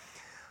cent.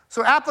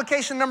 So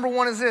application number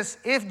one is this.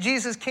 If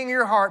Jesus, King of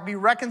your heart, be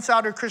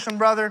reconciled to your Christian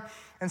brother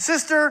and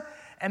sister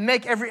and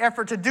make every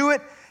effort to do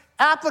it.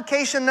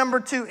 Application number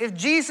two, if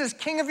Jesus,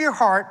 King of your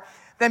heart,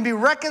 then be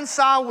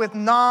reconciled with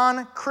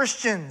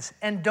non-Christians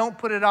and don't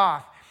put it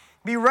off.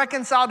 Be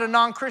reconciled to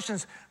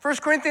non-Christians. 1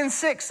 Corinthians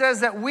 6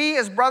 says that we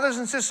as brothers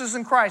and sisters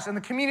in Christ and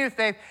the community of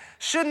faith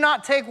should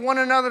not take one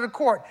another to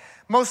court.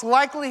 Most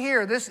likely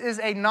here, this is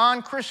a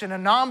non-Christian, a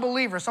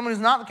non-believer, someone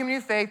who's not in the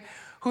community of faith,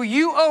 who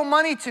you owe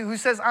money to, who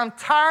says, I'm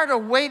tired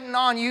of waiting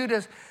on you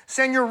to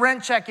send your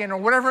rent check in or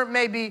whatever it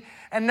may be,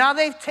 and now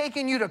they've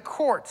taken you to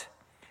court.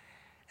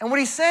 And what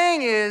he's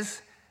saying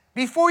is,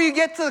 before you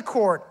get to the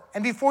court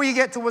and before you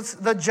get to what's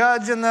the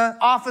judge and the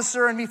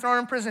officer and be thrown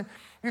in prison,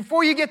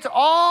 before you get to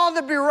all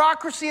the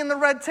bureaucracy and the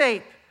red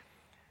tape,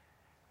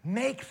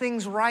 make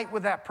things right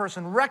with that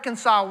person,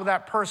 reconcile with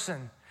that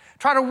person.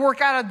 Try to work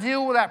out a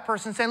deal with that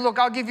person, saying, look,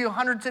 I'll give you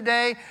 100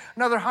 today,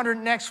 another 100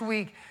 next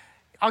week.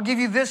 I'll give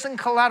you this in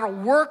collateral.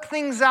 Work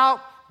things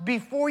out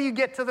before you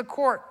get to the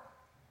court.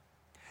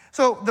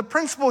 So the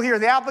principle here,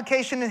 the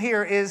application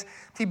here is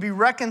to be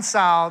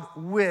reconciled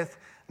with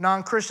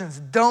non-Christians.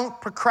 Don't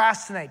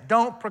procrastinate.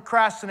 Don't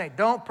procrastinate.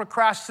 Don't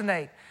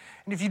procrastinate.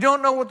 And if you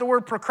don't know what the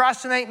word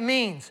procrastinate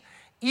means,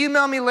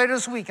 email me later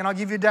this week and I'll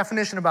give you a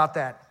definition about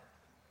that.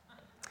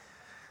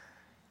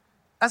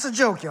 That's a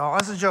joke, y'all.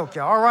 That's a joke,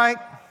 y'all. All right?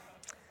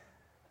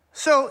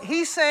 So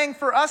he's saying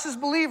for us as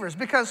believers,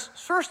 because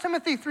 1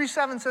 Timothy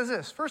 3:7 says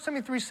this. 1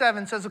 Timothy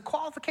 3:7 says the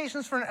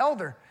qualifications for an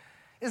elder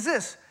is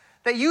this,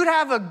 that you'd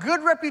have a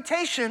good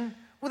reputation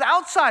with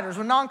outsiders,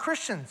 with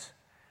non-Christians.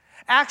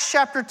 Acts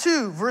chapter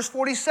 2, verse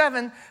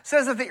 47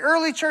 says that the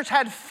early church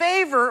had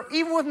favor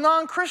even with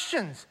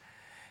non-Christians.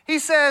 He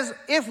says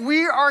if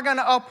we are going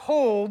to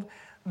uphold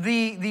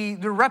the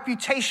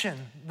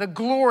reputation, the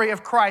glory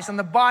of Christ and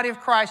the body of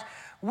Christ,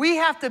 we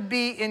have to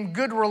be in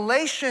good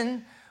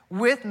relation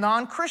with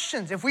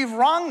non-Christians. If we've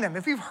wronged them,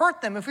 if we've hurt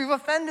them, if we've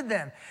offended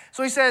them.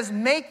 So he says,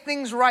 make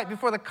things right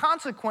before the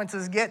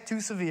consequences get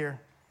too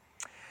severe.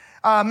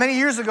 Many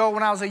years ago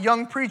when I was a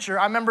young preacher,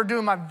 I remember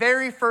doing my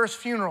very first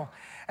funeral.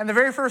 And the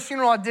very first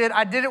funeral I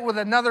did it with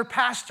another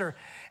pastor.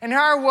 And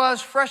here I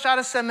was, fresh out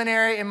of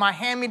seminary, in my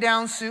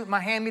hand-me-down suit, my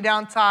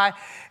hand-me-down tie.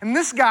 And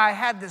this guy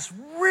had this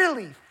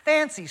really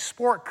fancy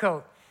sport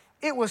coat.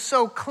 It was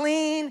so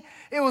clean.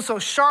 It was so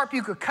sharp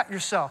you could cut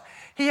yourself.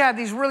 He had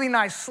these really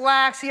nice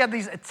slacks. He had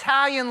these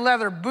Italian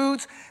leather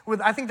boots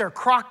with, I think they're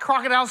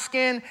crocodile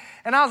skin.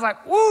 And I was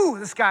like, ooh,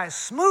 this guy is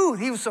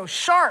smooth. He was so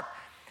sharp.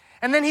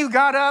 And then he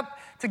got up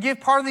to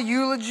give part of the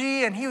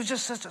eulogy, and he was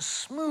just such a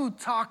smooth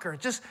talker,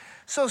 just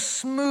so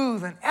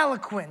smooth and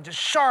eloquent, and just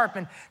sharp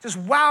and just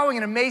wowing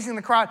and amazing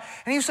the crowd.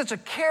 And he was such a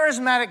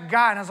charismatic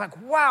guy. And I was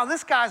like, wow,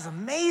 this guy's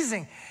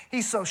amazing.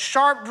 He's so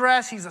sharp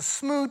dressed. He's a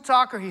smooth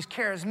talker. He's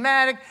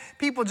charismatic.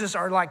 People just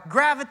are like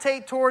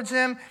gravitate towards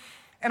him.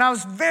 And I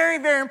was very,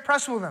 very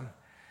impressed with him.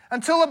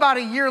 Until about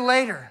a year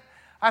later,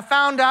 I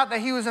found out that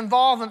he was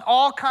involved in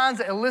all kinds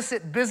of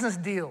illicit business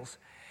deals.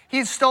 He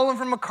had stolen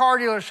from a car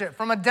dealership,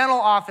 from a dental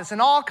office, and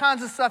all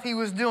kinds of stuff he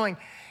was doing.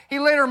 He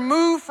later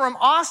moved from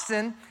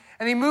Austin,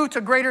 and he moved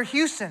to Greater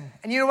Houston.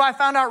 And you know what I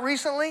found out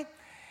recently?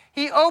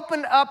 He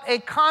opened up a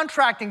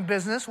contracting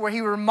business where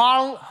he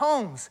remodeled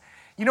homes.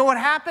 You know what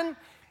happened?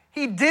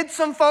 He did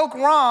some folk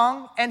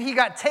wrong, and he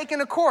got taken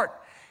to court.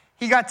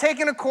 He got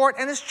taken to court,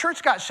 and his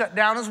church got shut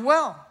down as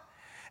well.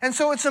 And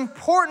so it's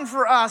important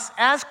for us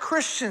as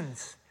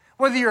Christians,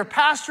 whether you're a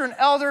pastor, an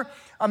elder,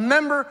 a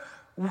member,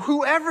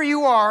 whoever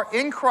you are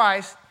in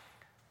Christ,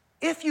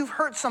 if you've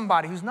hurt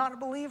somebody who's not a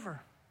believer,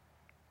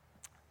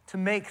 to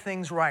make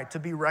things right, to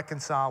be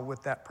reconciled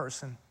with that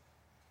person.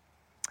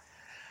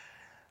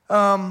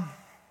 So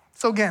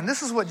again,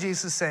 this is what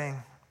Jesus is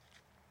saying.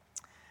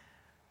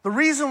 The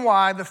reason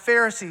why the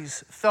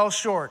Pharisees fell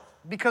short,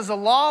 because the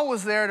law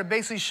was there to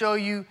basically show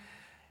you,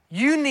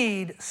 you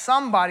need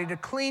somebody to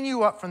clean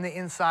you up from the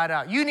inside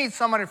out. You need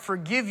somebody to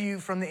forgive you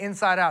from the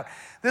inside out.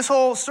 This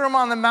whole Sermon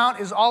on the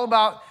Mount is all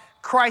about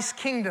Christ's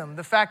kingdom,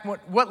 the fact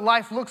what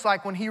life looks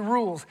like when he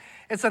rules.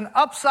 It's an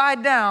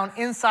upside down,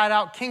 inside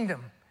out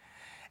kingdom.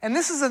 And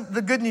this is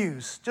the good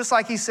news, just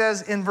like he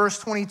says in verse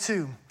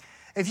 22.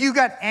 If you've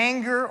got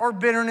anger or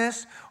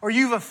bitterness, or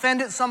you've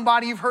offended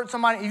somebody, you've hurt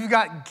somebody, you've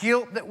got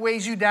guilt that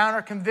weighs you down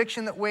or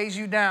conviction that weighs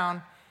you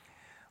down,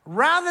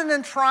 rather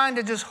than trying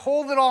to just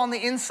hold it all on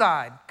the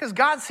inside, because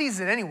God sees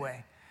it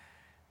anyway,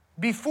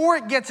 before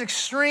it gets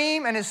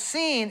extreme and is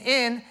seen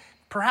in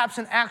perhaps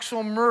an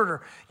actual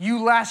murder,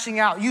 you lashing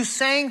out, you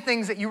saying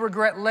things that you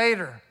regret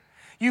later,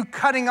 you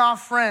cutting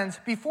off friends,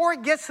 before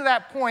it gets to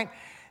that point,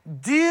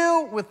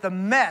 deal with the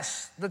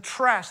mess, the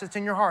trash that's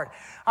in your heart.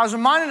 I was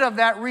reminded of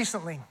that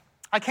recently.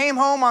 I came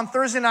home on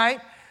Thursday night,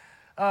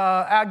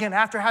 again,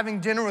 after having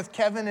dinner with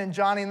Kevin and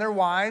Johnny and their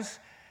wives,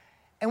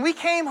 and we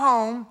came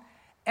home,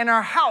 and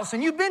our house,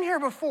 and you've been here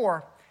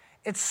before,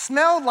 it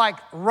smelled like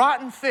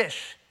rotten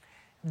fish.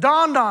 It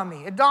dawned on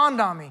me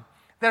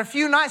that a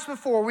few nights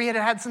before we had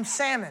had some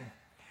salmon.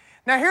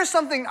 Now here's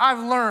something I've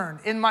learned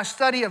in my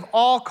study of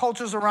all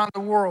cultures around the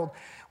world.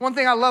 One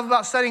thing I love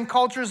about studying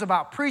cultures,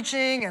 about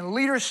preaching and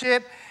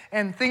leadership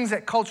and things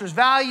that cultures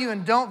value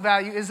and don't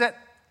value, is that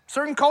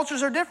certain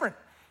cultures are different.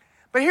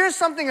 But here's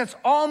something that's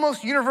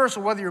almost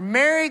universal, whether you're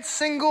married,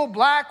 single,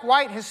 black,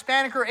 white,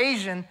 Hispanic, or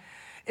Asian,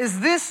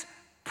 is this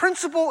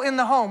principle in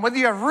the home. Whether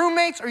you have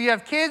roommates or you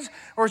have kids,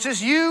 or it's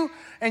just you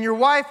and your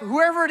wife,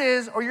 whoever it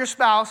is, or your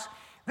spouse,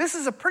 this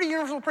is a pretty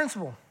universal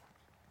principle,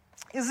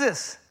 is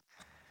this.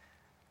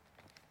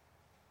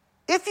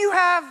 If you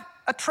have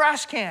a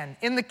trash can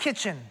in the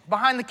kitchen,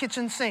 behind the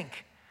kitchen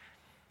sink,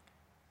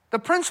 the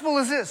principle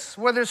is this,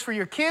 whether it's for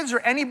your kids or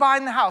anybody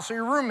in the house or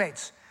your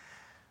roommates,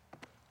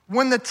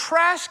 when the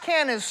trash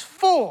can is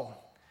full,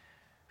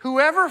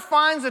 whoever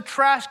finds the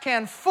trash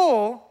can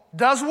full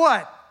does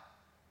what?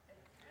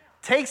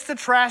 Takes the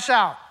trash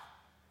out.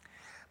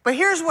 But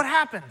here's what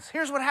happens.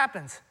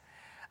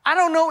 I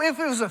don't know if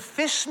it was a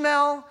fish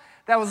smell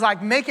that was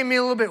like making me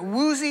a little bit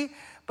woozy,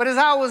 but as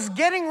I was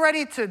getting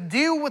ready to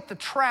deal with the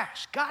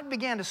trash, God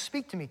began to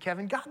speak to me,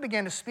 Kevin. God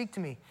began to speak to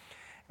me.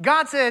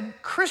 God said,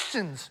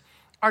 Christians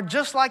are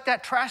just like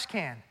that trash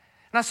can.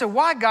 And I said,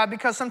 why, God?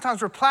 Because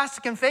sometimes we're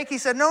plastic and fake? He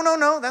said,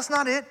 no, that's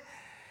not it.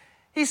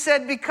 He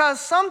said, because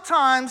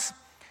sometimes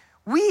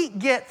we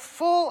get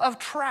full of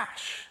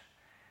trash,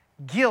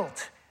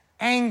 guilt,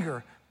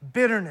 anger,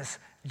 bitterness,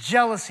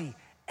 jealousy,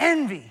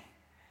 envy.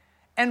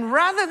 And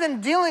rather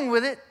than dealing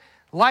with it,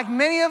 like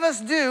many of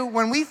us do,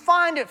 when we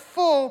find it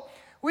full,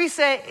 we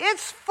say,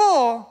 it's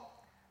full,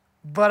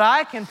 but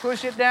I can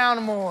push it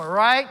down more,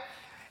 right?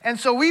 And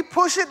so we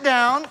push it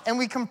down and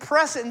we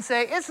compress it and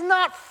say, it's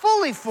not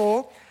fully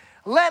full.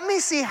 Let me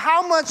see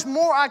how much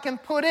more I can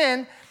put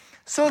in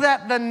so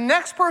that the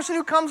next person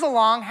who comes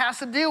along has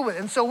to deal with it.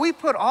 And so we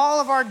put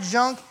all of our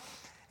junk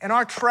and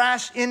our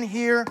trash in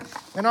here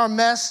and our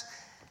mess.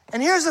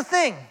 And here's the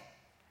thing.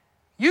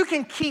 You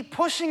can keep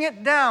pushing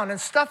it down and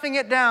stuffing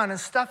it down and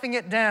stuffing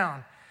it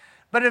down.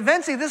 But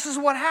eventually, this is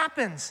what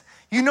happens.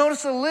 You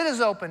notice the lid is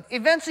open.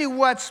 Eventually,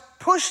 what's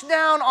pushed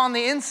down on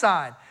the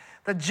inside,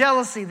 the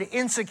jealousy, the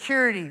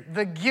insecurity,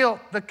 the guilt,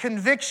 the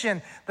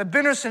conviction, the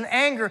bitterness and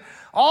anger,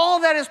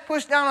 all that is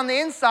pushed down on the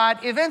inside.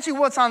 Eventually,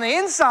 what's on the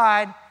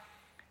inside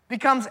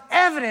becomes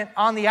evident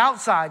on the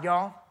outside,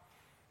 y'all.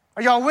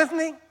 Are y'all with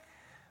me?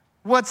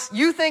 What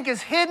you think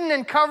is hidden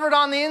and covered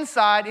on the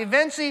inside,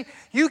 eventually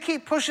you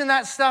keep pushing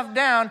that stuff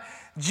down.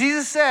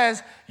 Jesus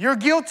says, you're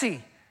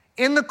guilty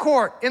in the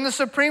court, in the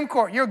Supreme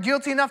Court. You're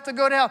guilty enough to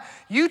go to hell.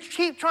 You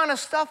keep trying to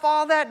stuff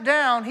all that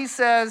down. He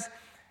says,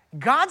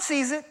 God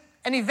sees it,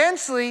 and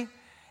eventually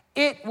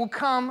it will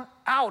come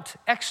out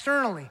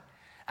externally.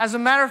 As a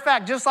matter of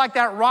fact, just like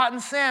that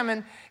rotten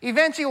salmon,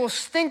 eventually it will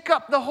stink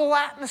up the whole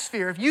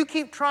atmosphere if you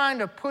keep trying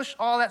to push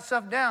all that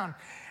stuff down.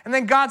 And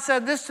then God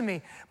said this to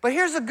me, but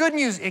here's the good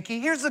news,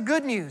 Icky. Here's the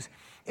good news.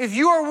 If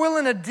you are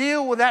willing to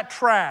deal with that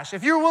trash,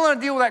 if you're willing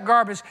to deal with that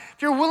garbage,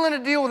 if you're willing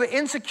to deal with the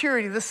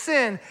insecurity, the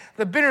sin,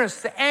 the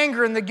bitterness, the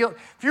anger, and the guilt,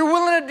 if you're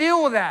willing to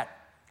deal with that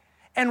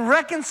and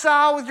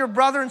reconcile with your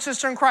brother and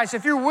sister in Christ,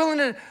 if you're willing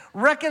to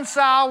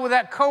reconcile with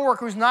that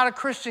coworker who's not a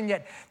Christian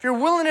yet, if you're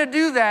willing to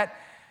do that,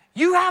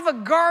 you have a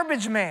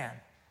garbage man.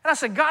 And I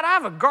said, God, I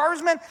have a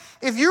garbage man?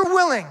 If you're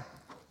willing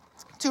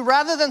to,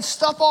 rather than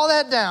stuff all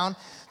that down,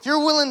 if you're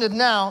willing to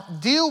now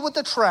deal with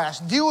the trash,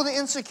 deal with the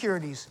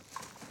insecurities,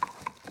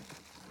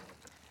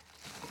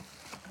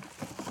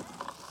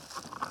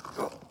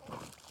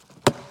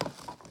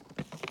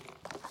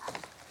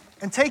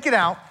 and take it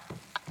out,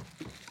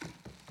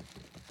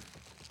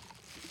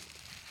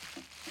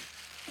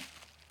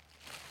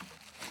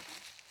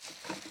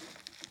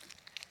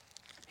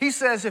 he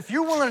says, if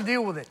you're willing to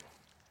deal with it,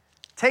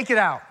 take it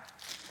out,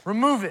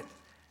 remove it,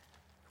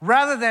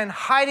 rather than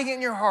hiding it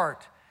in your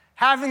heart,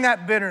 having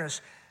that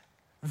bitterness,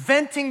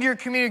 venting to your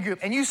community group,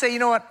 and you say, you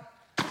know what,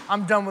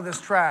 I'm done with this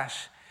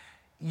trash.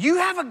 You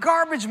have a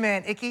garbage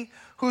man, Icky,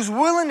 who's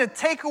willing to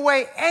take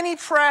away any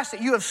trash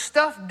that you have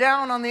stuffed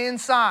down on the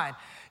inside.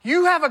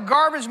 You have a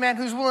garbage man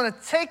who's willing to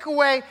take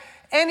away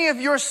any of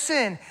your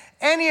sin,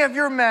 any of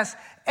your mess,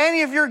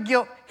 any of your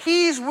guilt.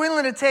 He's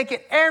willing to take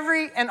it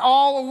every and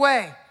all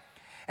away.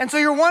 And so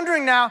you're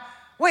wondering now,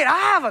 wait, I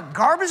have a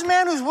garbage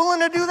man who's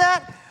willing to do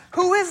that?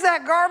 Who is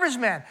that garbage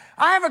man?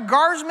 I have a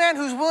garbage man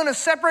who's willing to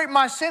separate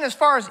my sin as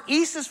far as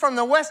east is from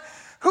the west.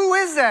 Who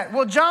is that?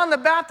 Well, John the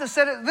Baptist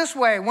said it this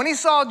way. When he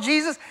saw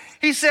Jesus,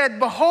 he said,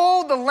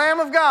 behold the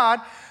Lamb of God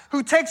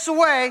who takes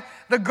away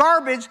the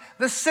garbage,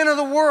 the sin of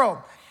the world.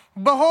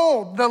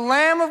 Behold, the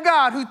Lamb of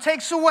God who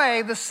takes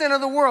away the sin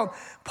of the world.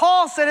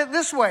 Paul said it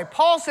this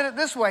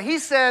way. He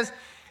says,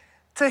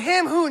 to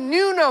him who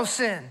knew no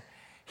sin,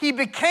 he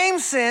became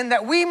sin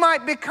that we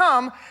might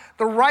become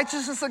the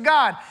righteousness of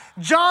God.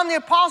 John the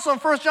Apostle in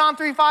 1 John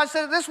 3:5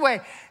 said it this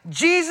way.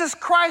 Jesus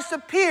Christ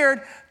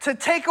appeared to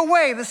take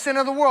away the sin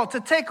of the world, to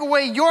take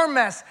away your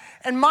mess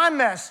and my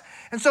mess.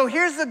 And so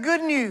here's the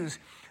good news.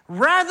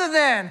 Rather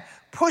than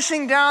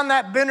pushing down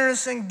that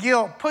bitterness and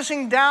guilt,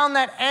 pushing down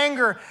that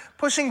anger,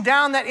 pushing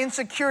down that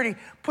insecurity,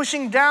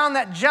 pushing down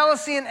that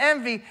jealousy and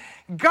envy,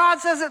 God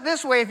says it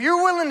this way. If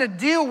you're willing to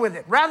deal with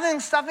it, rather than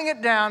stuffing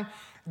it down,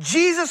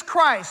 Jesus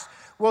Christ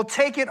will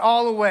take it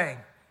all away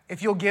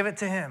if you'll give it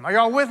to him. Are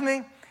y'all with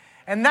me?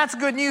 And that's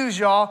good news,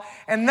 y'all.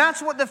 And that's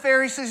what the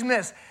Pharisees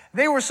missed.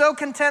 They were so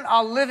content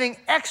on living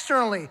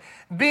externally,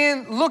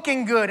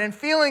 looking good and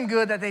feeling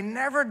good that they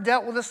never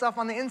dealt with the stuff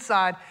on the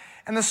inside.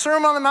 And the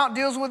Sermon on the Mount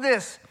deals with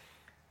this.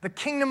 The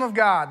kingdom of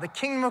God, the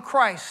kingdom of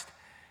Christ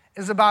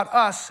is about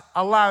us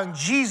allowing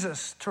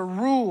Jesus to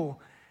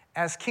rule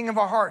as king of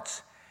our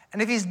hearts.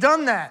 And if he's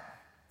done that,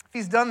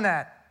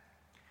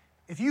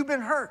 if you've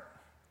been hurt,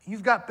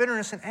 you've got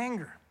bitterness and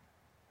anger.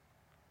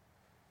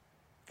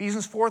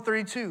 Ephesians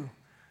 4:32,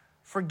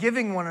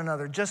 forgiving one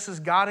another, just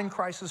as God in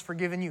Christ has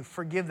forgiven you.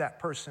 Forgive that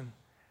person.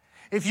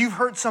 If you've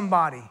hurt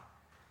somebody,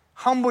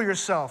 humble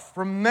yourself.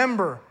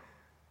 Remember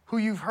who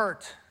you've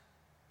hurt.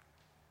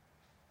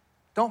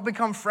 Don't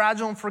become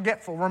fragile and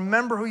forgetful.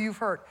 Remember who you've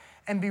hurt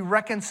and be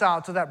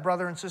reconciled to that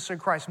brother and sister in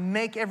Christ.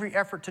 Make every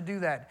effort to do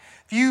that.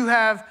 If you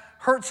have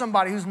hurt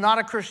somebody who's not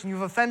a Christian,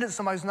 you've offended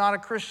somebody who's not a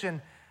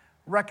Christian,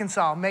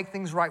 reconcile, make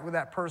things right with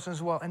that person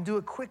as well, and do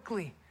it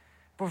quickly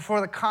before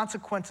the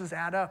consequences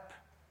add up.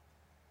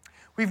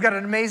 We've got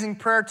an amazing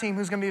prayer team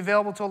who's going to be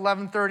available till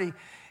 11:30.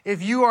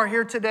 If you are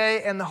here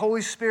today and the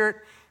Holy Spirit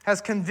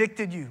has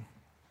convicted you,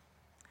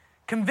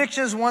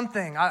 conviction is one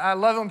thing. I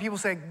love it when people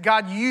say,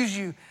 God, use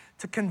you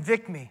to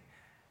convict me.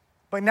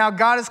 But now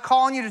God is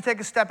calling you to take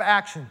a step of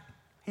action.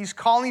 He's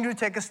calling you to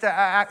take a step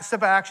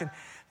of action.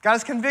 God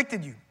has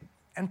convicted you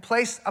and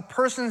placed a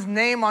person's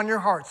name on your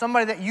heart,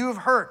 somebody that you have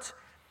hurt,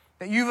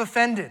 that you've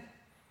offended.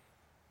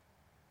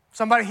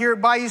 Somebody here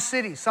at Bayou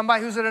City,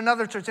 somebody who's at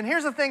another church. And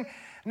here's the thing,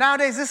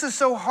 nowadays this is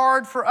so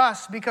hard for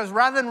us because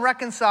rather than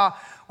reconcile,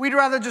 we'd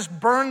rather just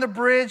burn the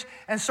bridge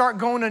and start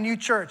going to a new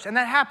church. And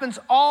that happens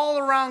all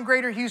around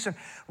Greater Houston.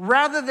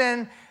 Rather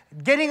than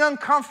getting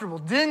uncomfortable,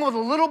 dealing with a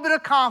little bit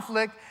of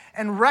conflict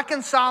and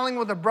reconciling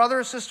with a brother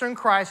or sister in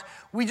Christ,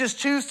 we just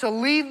choose to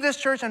leave this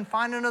church and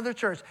find another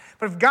church.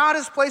 But if God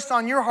has placed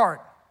on your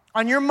heart,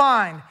 on your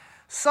mind,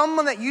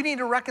 someone that you need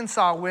to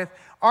reconcile with,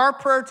 our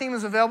prayer team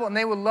is available and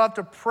they would love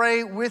to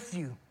pray with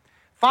you.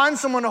 Find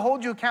someone to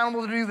hold you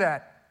accountable to do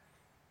that.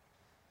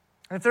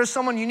 And if there's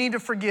someone you need to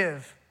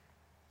forgive,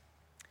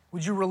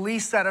 would you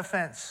release that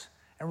offense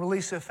and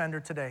release the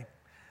offender today?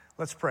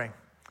 Let's pray.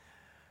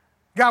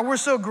 God, we're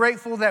so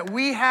grateful that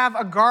we have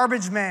a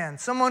garbage man,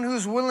 someone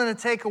who's willing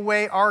to take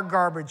away our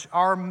garbage,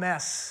 our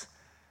mess,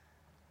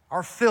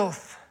 our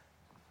filth.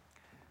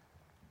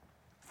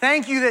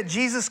 Thank you that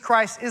Jesus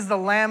Christ is the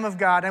Lamb of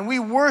God, and we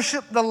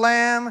worship the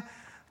Lamb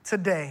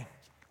today.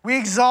 We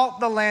exalt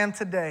the Lamb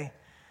today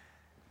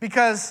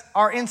because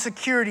our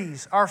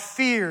insecurities, our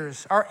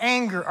fears, our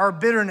anger, our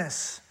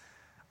bitterness,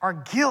 our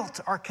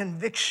guilt, our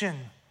conviction,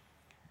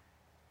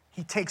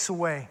 He takes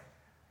away.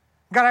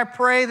 God, I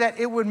pray that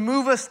it would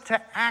move us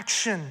to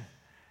action.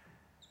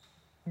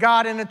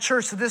 God, in a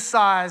church this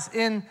size,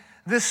 in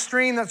this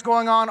stream that's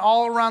going on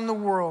all around the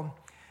world,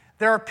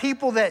 there are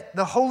people that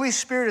the Holy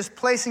Spirit is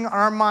placing on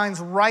our minds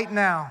right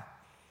now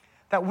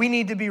that we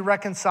need to be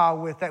reconciled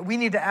with, that we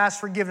need to ask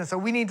forgiveness, that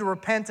we need to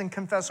repent and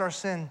confess our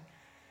sin.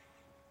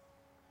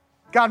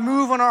 God,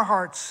 move on our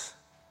hearts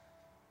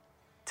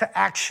to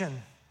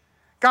action.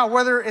 God,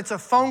 whether it's a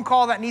phone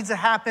call that needs to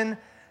happen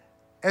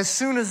as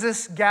soon as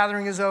this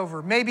gathering is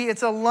over. Maybe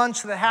it's a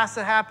lunch that has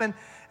to happen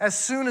as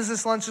soon as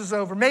this lunch is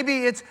over.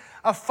 Maybe it's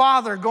a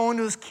father going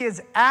to his kids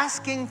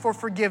asking for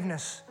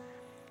forgiveness.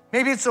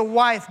 Maybe it's a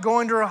wife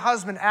going to her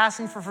husband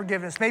asking for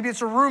forgiveness. Maybe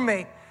it's a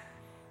roommate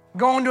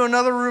going to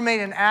another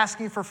roommate and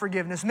asking for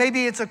forgiveness.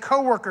 Maybe it's a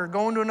coworker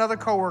going to another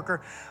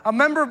coworker. A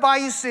member of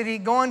Bayou City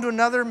going to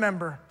another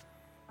member.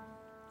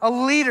 A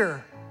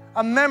leader,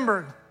 a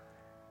member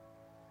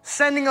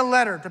sending a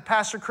letter to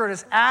Pastor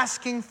Curtis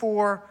asking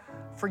for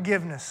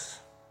forgiveness.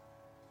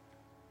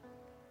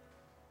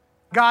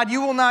 God,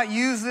 you will not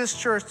use this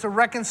church to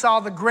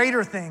reconcile the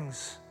greater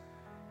things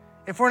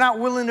if we're not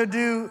willing to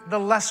do the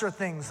lesser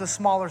things, the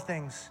smaller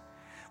things.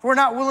 If we're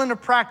not willing to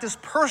practice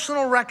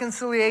personal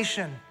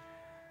reconciliation,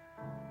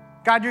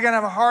 God, you're going to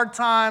have a hard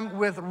time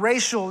with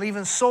racial,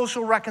 even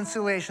social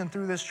reconciliation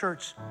through this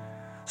church.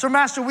 So,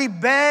 Master, we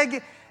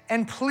beg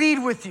and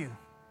plead with you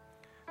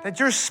that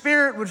your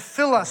Spirit would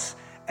fill us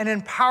and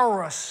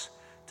empower us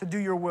to do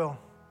your will.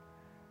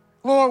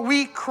 Lord,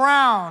 we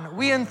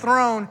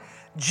enthrone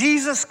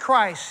Jesus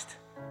Christ,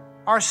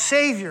 our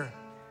Savior,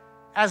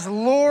 as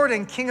Lord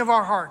and King of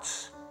our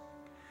hearts.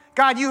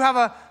 God, you have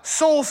a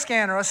soul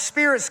scanner, a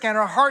spirit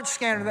scanner, a heart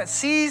scanner that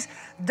sees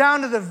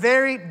down to the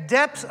very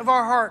depths of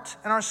our heart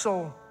and our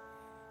soul.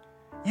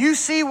 You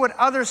see what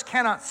others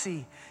cannot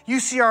see.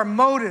 You see our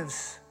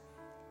motives.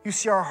 You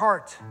see our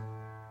heart.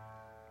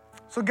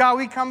 So God,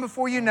 we come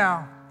before you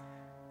now,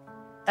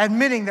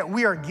 admitting that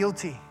we are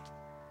guilty.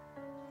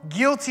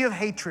 Guilty of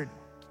hatred,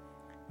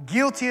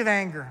 guilty of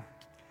anger,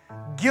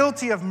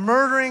 guilty of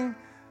murdering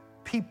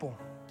people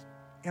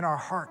in our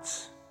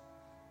hearts.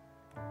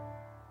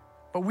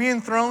 But we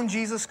enthrone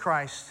Jesus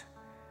Christ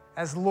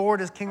as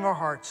Lord, as King of our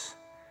hearts.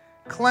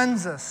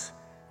 Cleanse us,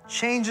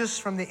 change us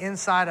from the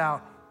inside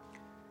out.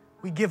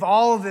 We give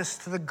all of this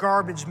to the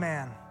garbage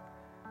man,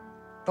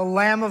 the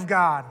Lamb of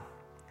God,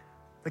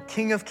 the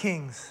King of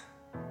Kings,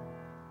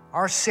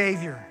 our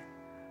Savior,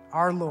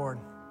 our Lord,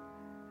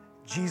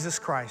 Jesus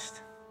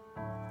Christ.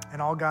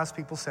 And all God's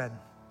people said,